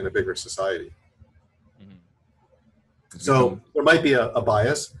in a bigger society. Mm-hmm. So there might be a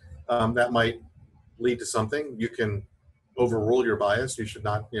bias that might lead to something. You can overrule your bias. You should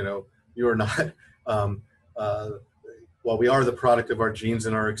not, you are not, while we are the product of our genes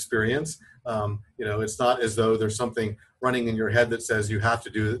and our experience, it's not as though there's something running in your head that says you have to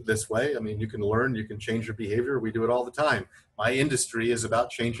do it this way. I mean, you can learn, you can change your behavior. We do it all the time. My industry is about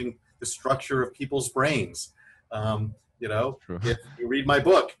changing the structure of people's brains. If you read my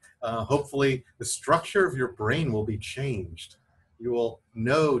book, hopefully the structure of your brain will be changed. You will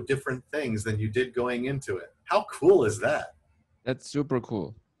know different things than you did going into it. How cool is that? That's super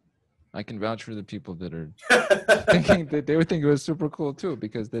cool. I can vouch for the people that are thinking that they would think it was super cool too,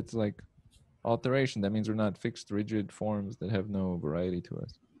 because that's like alteration. That means we're not fixed, rigid forms that have no variety to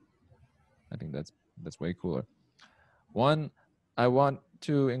us. I think that's way cooler. One, I want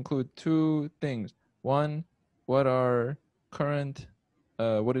to include two things. One, what are current,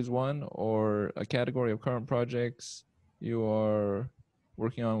 what is one or a category of current projects you are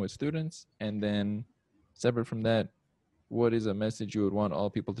working on with students? And then separate from that, what is a message you would want all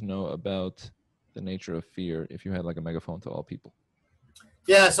people to know about the nature of fear if you had like a megaphone to all people?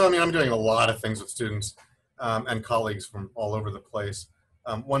 Yeah, so I mean, I'm doing a lot of things with students and colleagues from all over the place.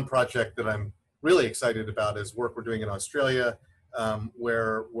 One project that I'm really excited about is work we're doing in Australia,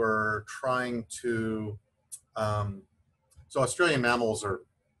 where we're trying to, so Australian mammals are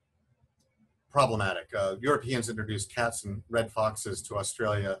problematic. Europeans introduced cats and red foxes to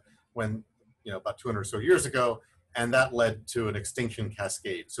Australia when, about 200 or so years ago, and that led to an extinction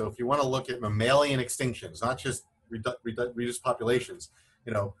cascade. So if you want to look at mammalian extinctions, not just reduced populations,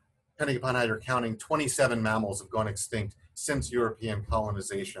 depending upon how you're counting, 27 mammals have gone extinct since European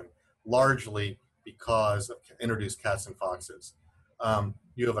colonization, largely because of introduced cats and foxes.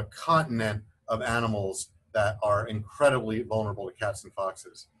 You have a continent of animals that are incredibly vulnerable to cats and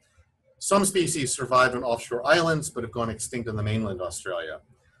foxes. Some species survive on offshore islands, but have gone extinct on the mainland Australia.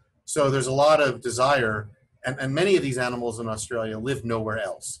 So there's a lot of desire, and many of these animals in Australia live nowhere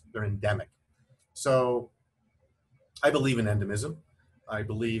else. They're endemic. So I believe in endemism. I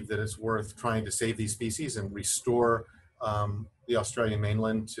believe that it's worth trying to save these species and restore the Australian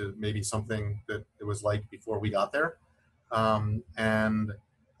mainland to maybe something that it was like before we got there.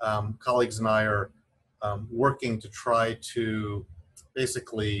 Colleagues and I are working to try to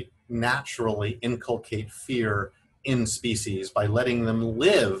basically naturally inculcate fear in species by letting them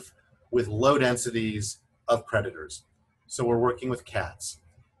live with low densities of predators. So we're working with cats.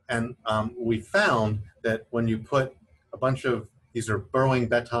 And we found that when you put a bunch of, these are burrowing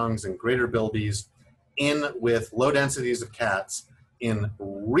betongs and greater bilbies, in with low densities of cats in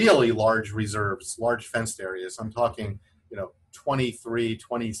really large reserves, large fenced areas. I'm talking, 23,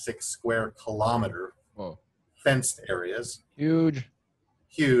 26 square kilometer Whoa. fenced areas, Huge.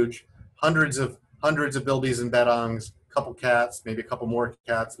 huge, hundreds of bilbies and betongs, a couple cats, maybe a couple more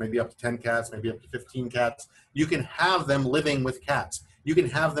cats, maybe up to 10 cats, maybe up to 15 cats. You can have them living with cats. You can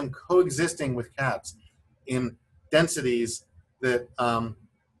have them coexisting with cats in densities that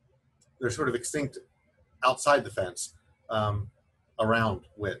they're sort of extinct outside the fence, around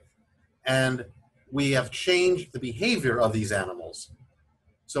with. And we have changed the behavior of these animals.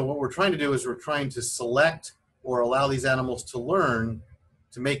 So what we're trying to do is we're trying to select or allow these animals to learn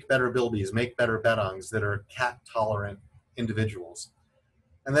to make better bilbies, make better betongs that are cat-tolerant individuals.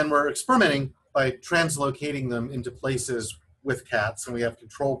 And then we're experimenting by translocating them into places with cats, and we have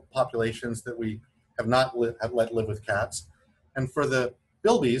controlled populations that we have not have let live with cats. And for the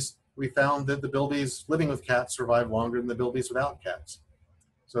bilbies, we found that the bilbies living with cats survive longer than the bilbies without cats.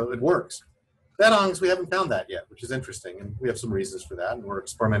 So it works. Betongs, we haven't found that yet, which is interesting, and we have some reasons for that, and we're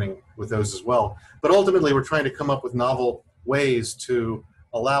experimenting with those as well. But ultimately, we're trying to come up with novel ways to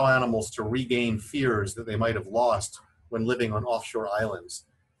allow animals to regain fears that they might have lost when living on offshore islands,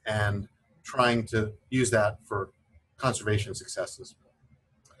 and trying to use that for conservation successes.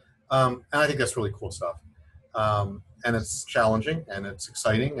 And I think that's really cool stuff. And it's challenging, and it's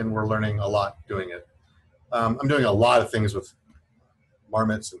exciting, and we're learning a lot doing it. I'm doing a lot of things with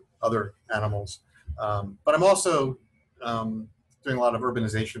marmots and other animals, but I'm also doing a lot of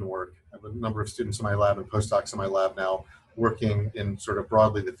urbanization work. I have a number of students in my lab and postdocs in my lab now working in sort of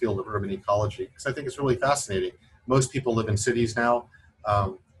broadly the field of urban ecology, because I think it's really fascinating. Most people live in cities now.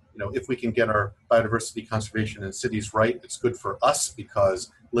 If we can get our biodiversity conservation in cities right, it's good for us,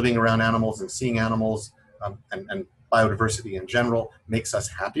 because living around animals and seeing animals and biodiversity in general makes us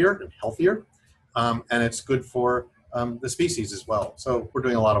happier and healthier. And it's good for the species as well. So we're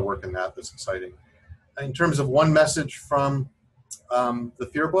doing a lot of work in that that's exciting. In terms of one message from the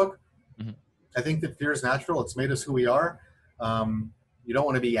fear book, Mm-hmm. I think that fear is natural. It's made us who we are. You don't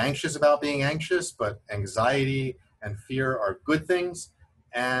want to be anxious about being anxious, but anxiety and fear are good things.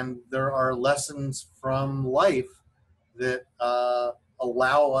 And there are lessons from life that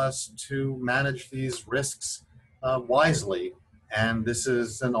allow us to manage these risks wisely. And this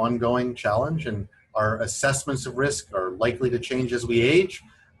is an ongoing challenge, and our assessments of risk are likely to change as we age.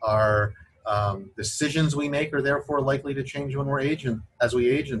 Our decisions we make are therefore likely to change when as we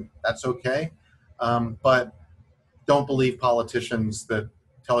age, and that's okay. But don't believe politicians that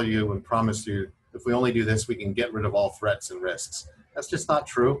tell you and promise you, if we only do this, we can get rid of all threats and risks. That's just not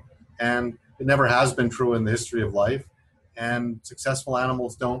true. And it never has been true in the history of life. And successful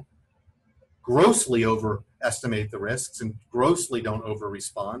animals don't grossly overestimate the risks and grossly don't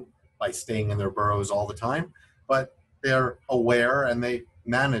over-respond by staying in their burrows all the time. But they're aware and they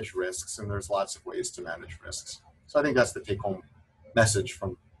manage risks, and there's lots of ways to manage risks. So I think that's the take-home message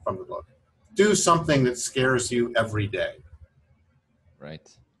from the book. Do something that scares you every day. Right.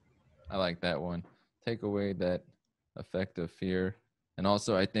 I like that one. Take away that effect of fear. And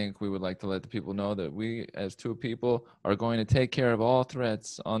also, I think we would like to let the people know that we, as two people, are going to take care of all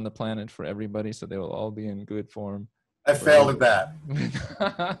threats on the planet for everybody, so they will all be in good form. I failed at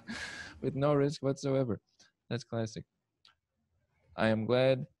that. With no risk whatsoever. That's classic. I am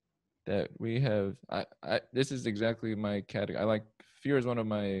glad that we have, this is exactly my category. Fear is one of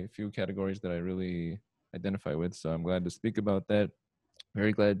my few categories that I really identify with, so I'm glad to speak about that.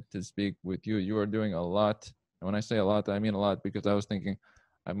 Very glad to speak with you. You are doing a lot. And when I say a lot, I mean a lot, because I was thinking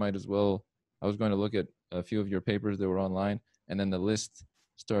I was going to look at a few of your papers that were online, and then the list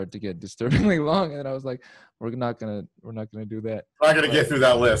started to get disturbingly long, and I was like, we're not gonna do that. We're not gonna get through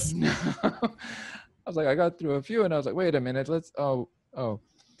that list. I was like, I got through a few, and I was like, wait a minute, so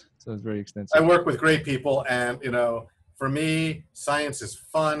it's very extensive. I work with great people, and for me, science is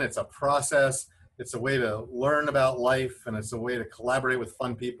fun. It's a process. It's a way to learn about life, and it's a way to collaborate with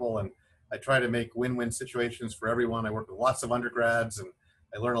fun people. And I try to make win-win situations for everyone. I work with lots of undergrads, and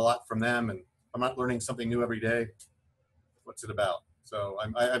I learn a lot from them. And I'm not learning something new every day. What's it about? So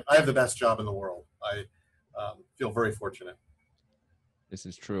I have the best job in the world. I feel very fortunate. This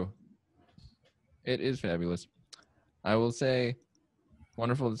is true. It is fabulous. I will say,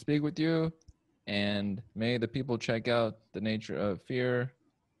 wonderful to speak with you, and may the people check out The Nature of Fear.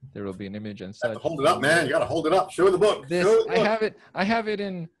 There will be an image and such. Hold it up, man. You got to hold it up. Show the book. Show the book. I have it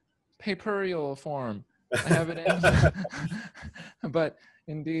in paperial form. I have it in, but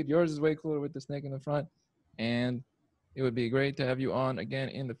indeed, yours is way cooler with the snake in the front. And It would be great to have you on again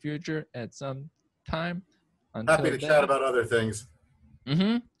in the future at some time. Happy Until to chat then, about other things.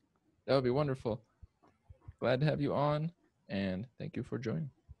 that would be wonderful. Glad to have you on, and thank you for joining.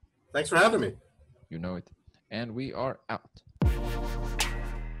 Thanks for having me. You know it. And we are out.